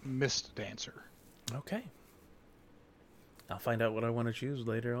and Mist Dancer. Okay. I'll find out what I want to choose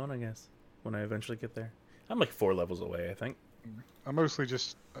later on, I guess, when I eventually get there. I'm like 4 levels away, I think. I'm mostly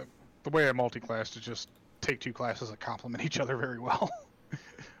just... the way I multi-class is just take 2 classes that complement each other very well.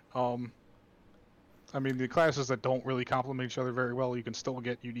 I mean, the classes that don't really complement each other very well, you can still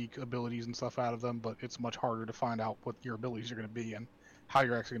get unique abilities and stuff out of them, but it's much harder to find out what your abilities are going to be and how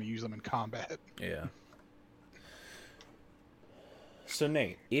you're actually going to use them in combat. Yeah. So,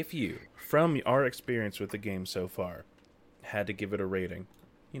 Nate, if you, from our experience with the game so far, had to give it a rating,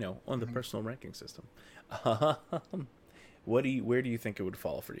 on the personal ranking system, where do you think it would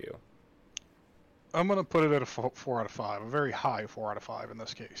fall for you? I'm going to put it at a 4 out of 5, a very high 4 out of 5 in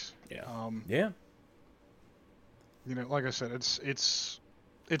this case. Yeah. Yeah. Like I said, it's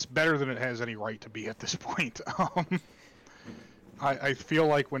better than it has any right to be at this point. I feel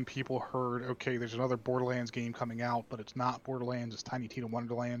like when people heard, okay, there's another Borderlands game coming out, but it's not Borderlands, it's Tiny Tina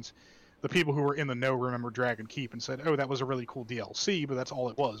Wonderlands, the people who were in the know remember Dragon Keep and said, oh, that was a really cool DLC, but that's all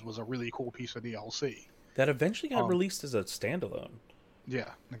it was a really cool piece of DLC. That eventually got released as a standalone.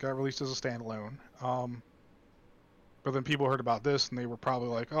 Yeah, it got released as a standalone. But then people heard about this, and they were probably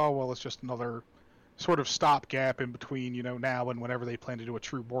like, oh, well, it's just another sort of stopgap in between, now and whenever they plan to do a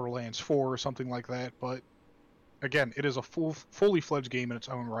true Borderlands 4 or something like that. But again, it is a fully fledged game in its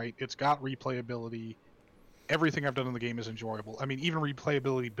own right. It's got replayability. Everything I've done in the game is enjoyable. I mean, even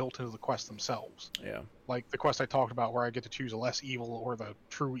replayability built into the quests themselves. Yeah. Like the quest I talked about where I get to choose a less evil or the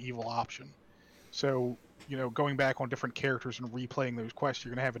true evil option. So, going back on different characters and replaying those quests,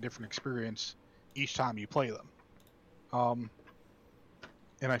 you're going to have a different experience each time you play them.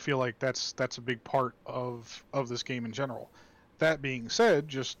 And I feel like that's a big part of this game in general. that being said,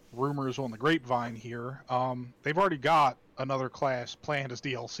 just rumors on the grapevine here, they've already got another class planned as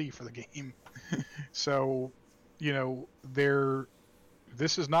DLC for the game. So, you know,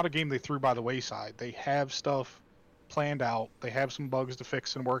 this is not a game they threw by the wayside. They have stuff planned out. They have some bugs to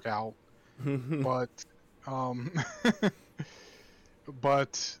fix and work out. But,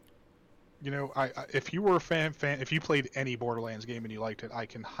 but you know, if you were a fan, if you played any Borderlands game and you liked it, I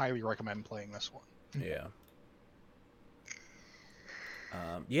can highly recommend playing this one. Yeah.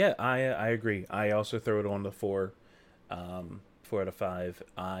 Yeah, I agree. I also throw it on the 4 out of 5.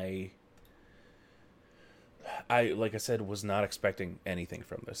 I like I said, was not expecting anything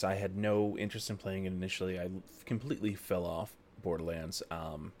from this. I had no interest in playing it initially. I completely fell off Borderlands.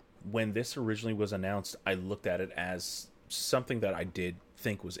 When this originally was announced, I looked at it as something that I did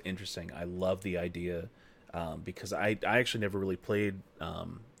think was interesting. I love the idea because I actually never really played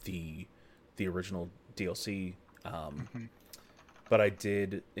the original DLC, but I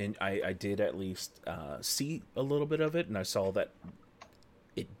did, and I did at least see a little bit of it, and I saw that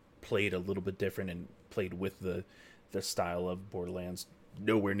it played a little bit different and played with the style of Borderlands,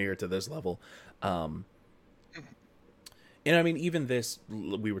 nowhere near to this level. And I mean, even this,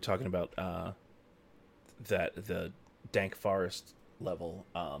 we were talking about that the Dank Forest level.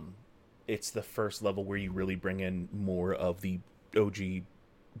 It's the first level where you really bring in more of the OG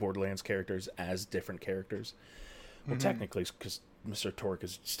Borderlands characters as different characters. Well, technically, because Mr. Torque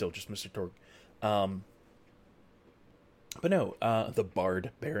is still just Mr. Torque. But no, the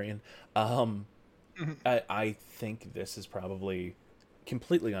Barbarian. I think this is probably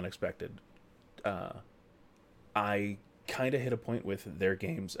completely unexpected. I kind of hit a point with their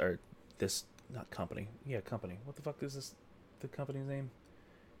games, or this, not company. Yeah, company. What the fuck is this? The company's name?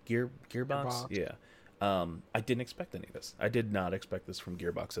 Gearbox? Yeah. I didn't expect any of this. I did not expect this from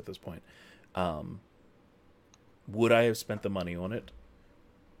Gearbox at this point. Would I have spent the money on it?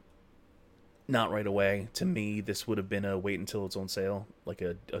 Not right away. To me, this would have been a wait until it's on sale, like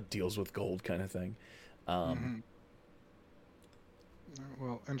a deals with gold kind of thing. Well,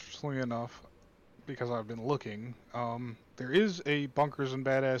 interestingly enough, because I've been looking, there is a Bunkers and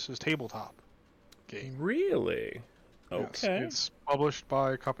Badasses tabletop game. Really? Okay. Yes, it's published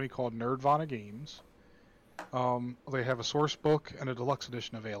by a company called Nerdvana Games. They have a source book and a deluxe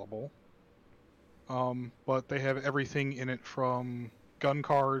edition available. But they have everything in it from gun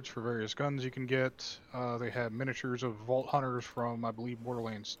cards for various guns you can get. They have miniatures of Vault Hunters from, I believe,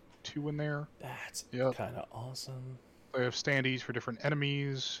 Borderlands 2 in there. That's kind of awesome. They have standees for different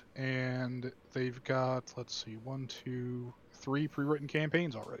enemies, and they've got, let's see, 1, 2, 3 pre-written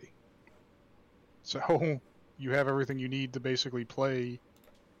campaigns already. So you have everything you need to basically play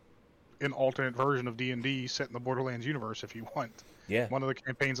an alternate version of D&D set in the Borderlands universe if you want. Yeah. One of the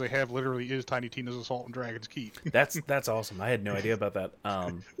campaigns they have literally is Tiny Tina's Assault on Dragon's Keep. That's awesome. I had no idea about that.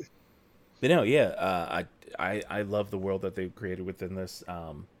 But no, yeah, I love the world that they've created within this.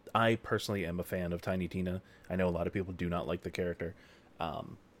 I personally am a fan of Tiny Tina. I know a lot of people do not like the character.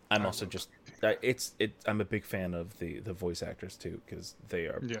 I'm also just I'm a big fan of the voice actors too, because they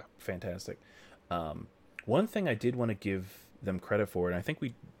are fantastic. One thing I did want to give them credit for, and I think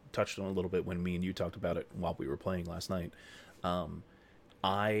we touched on a little bit when me and you talked about it while we were playing last night.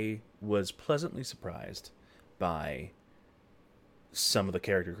 I was pleasantly surprised by some of the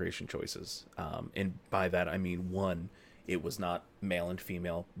character creation choices. And by that, I mean, one, it was not male and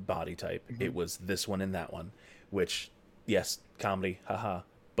female body type. It was this one and that one, which, yes, comedy, haha,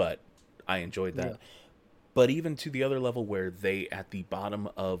 but I enjoyed that. Yeah. But even to the other level where they, at the bottom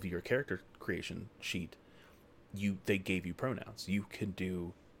of your character creation sheet, they gave you pronouns. You could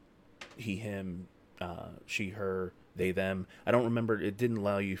do he, him, she, her, they, them. I don't remember. It didn't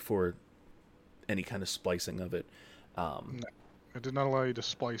allow you for any kind of splicing of it. No, it did not allow you to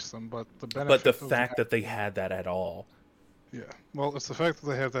splice them, but the benefit. But the fact that they had that at all. Yeah, well, it's the fact that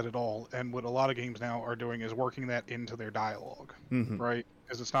they have that at all, and what a lot of games now are doing is working that into their dialogue, right?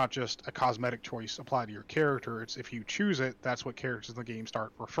 Because it's not just a cosmetic choice applied to your character. It's if you choose it, that's what characters in the game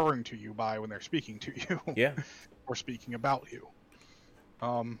start referring to you by when they're speaking to you. Yeah. Or speaking about you.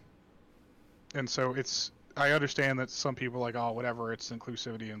 And so I understand that some people are like, oh, whatever, it's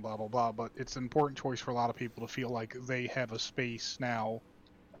inclusivity and blah, blah, blah, but it's an important choice for a lot of people to feel like they have a space now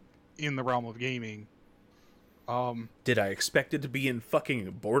in the realm of gaming. Did I expect it to be in fucking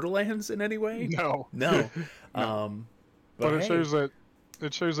Borderlands in any way? No. No. But it shows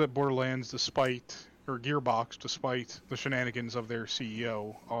that Borderlands, Gearbox, despite the shenanigans of their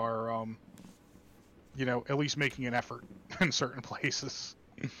CEO, are, at least making an effort in certain places.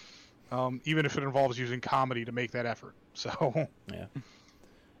 Even if it involves using comedy to make that effort. So yeah,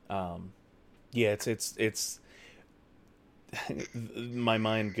 yeah, it's my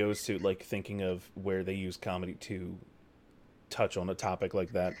mind goes to like thinking of where they use comedy to touch on a topic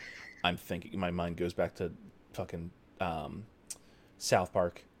like that. I'm thinking my mind goes back to fucking South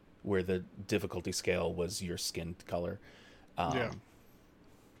Park, where the difficulty scale was your skin color. That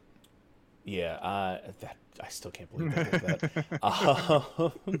I still can't believe they did that.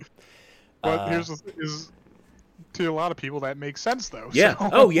 But here's the thing, is to a lot of people that makes sense though. Yeah. So.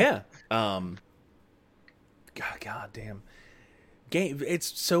 Oh yeah. God damn.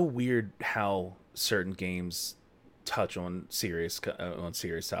 It's so weird how certain games touch on serious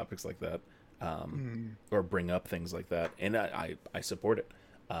topics like that, or bring up things like that, and I support it.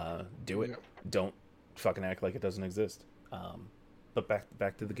 Do it. Yeah. Don't fucking act like it doesn't exist. But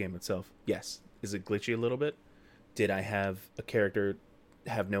back to the game itself. Yes, is it glitchy a little bit? Did I have a character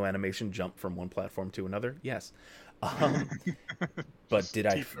have no animation jump from one platform to another? Yes. But did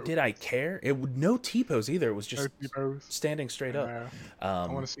I care? It would no T-pose either. It was just standing straight up. I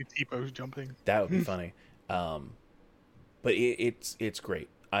want to see T-pose jumping. That would be funny. But it's great.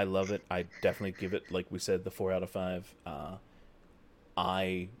 I love it. I definitely give it, like we said, the 4 out of 5.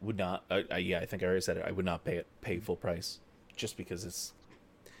 I would not. I think I already said it. I would not pay full price, just because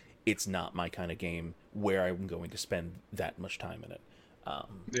it's not my kind of game where I'm going to spend that much time in it.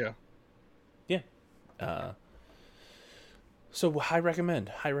 So high recommend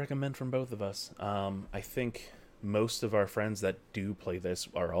from both of us. I think most of our friends that do play this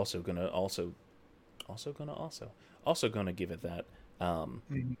are also gonna give it that. I'm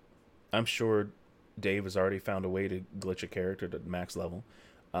sure Dave has already found a way to glitch a character to max level.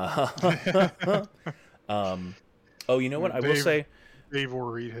 Oh, you know what? I will say, Dave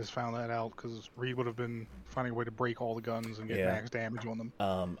or Reed has found that out, because Reed would have been finding a way to break all the guns and get max damage on them.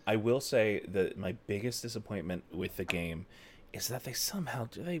 I will say that my biggest disappointment with the game is that they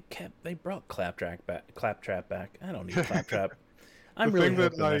brought Claptrap back. I don't need Claptrap. I'm really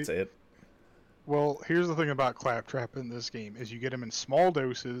hoping that's it. Well, here's the thing about Claptrap in this game, is you get him in small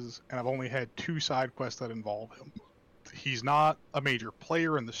doses, and I've only had 2 side quests that involve him. He's not a major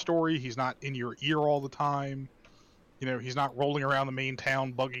player in the story. He's not in your ear all the time. You know, he's not rolling around the main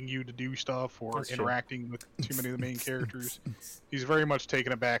town bugging you to do stuff or interacting with too many of the main characters. He's very much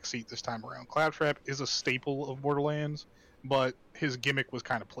taken a back seat this time around. Claptrap is a staple of Borderlands, but his gimmick was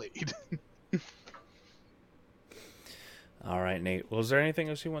kind of played. All right, Nate. Well, is there anything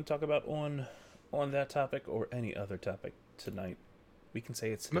else you want to talk about on that topic or any other topic tonight? We can say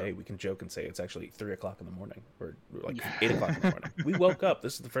it's today. No. We can joke and say it's actually 3 o'clock in the morning, or like 8 o'clock in the morning. We woke up.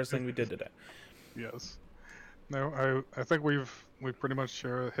 This is the first thing we did today. Yes. No, I think we've pretty much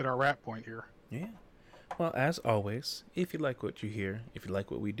hit our wrap point here. Yeah. Well, as always, if you like what you hear, if you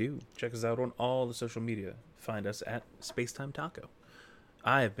like what we do, check us out on all the social media. Find us at Spacetime Taco.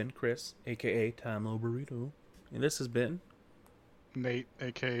 I have been Chris, a.k.a. Time-O Burrito. And this has been... Nate,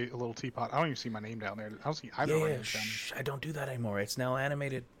 a.k.a. A Little Teapot. I don't even see my name down there. I don't see either of my names down there. I don't do that anymore. It's now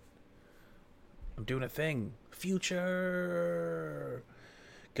animated. I'm doing a thing. Future!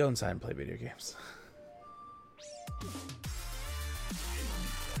 Go inside and play video games.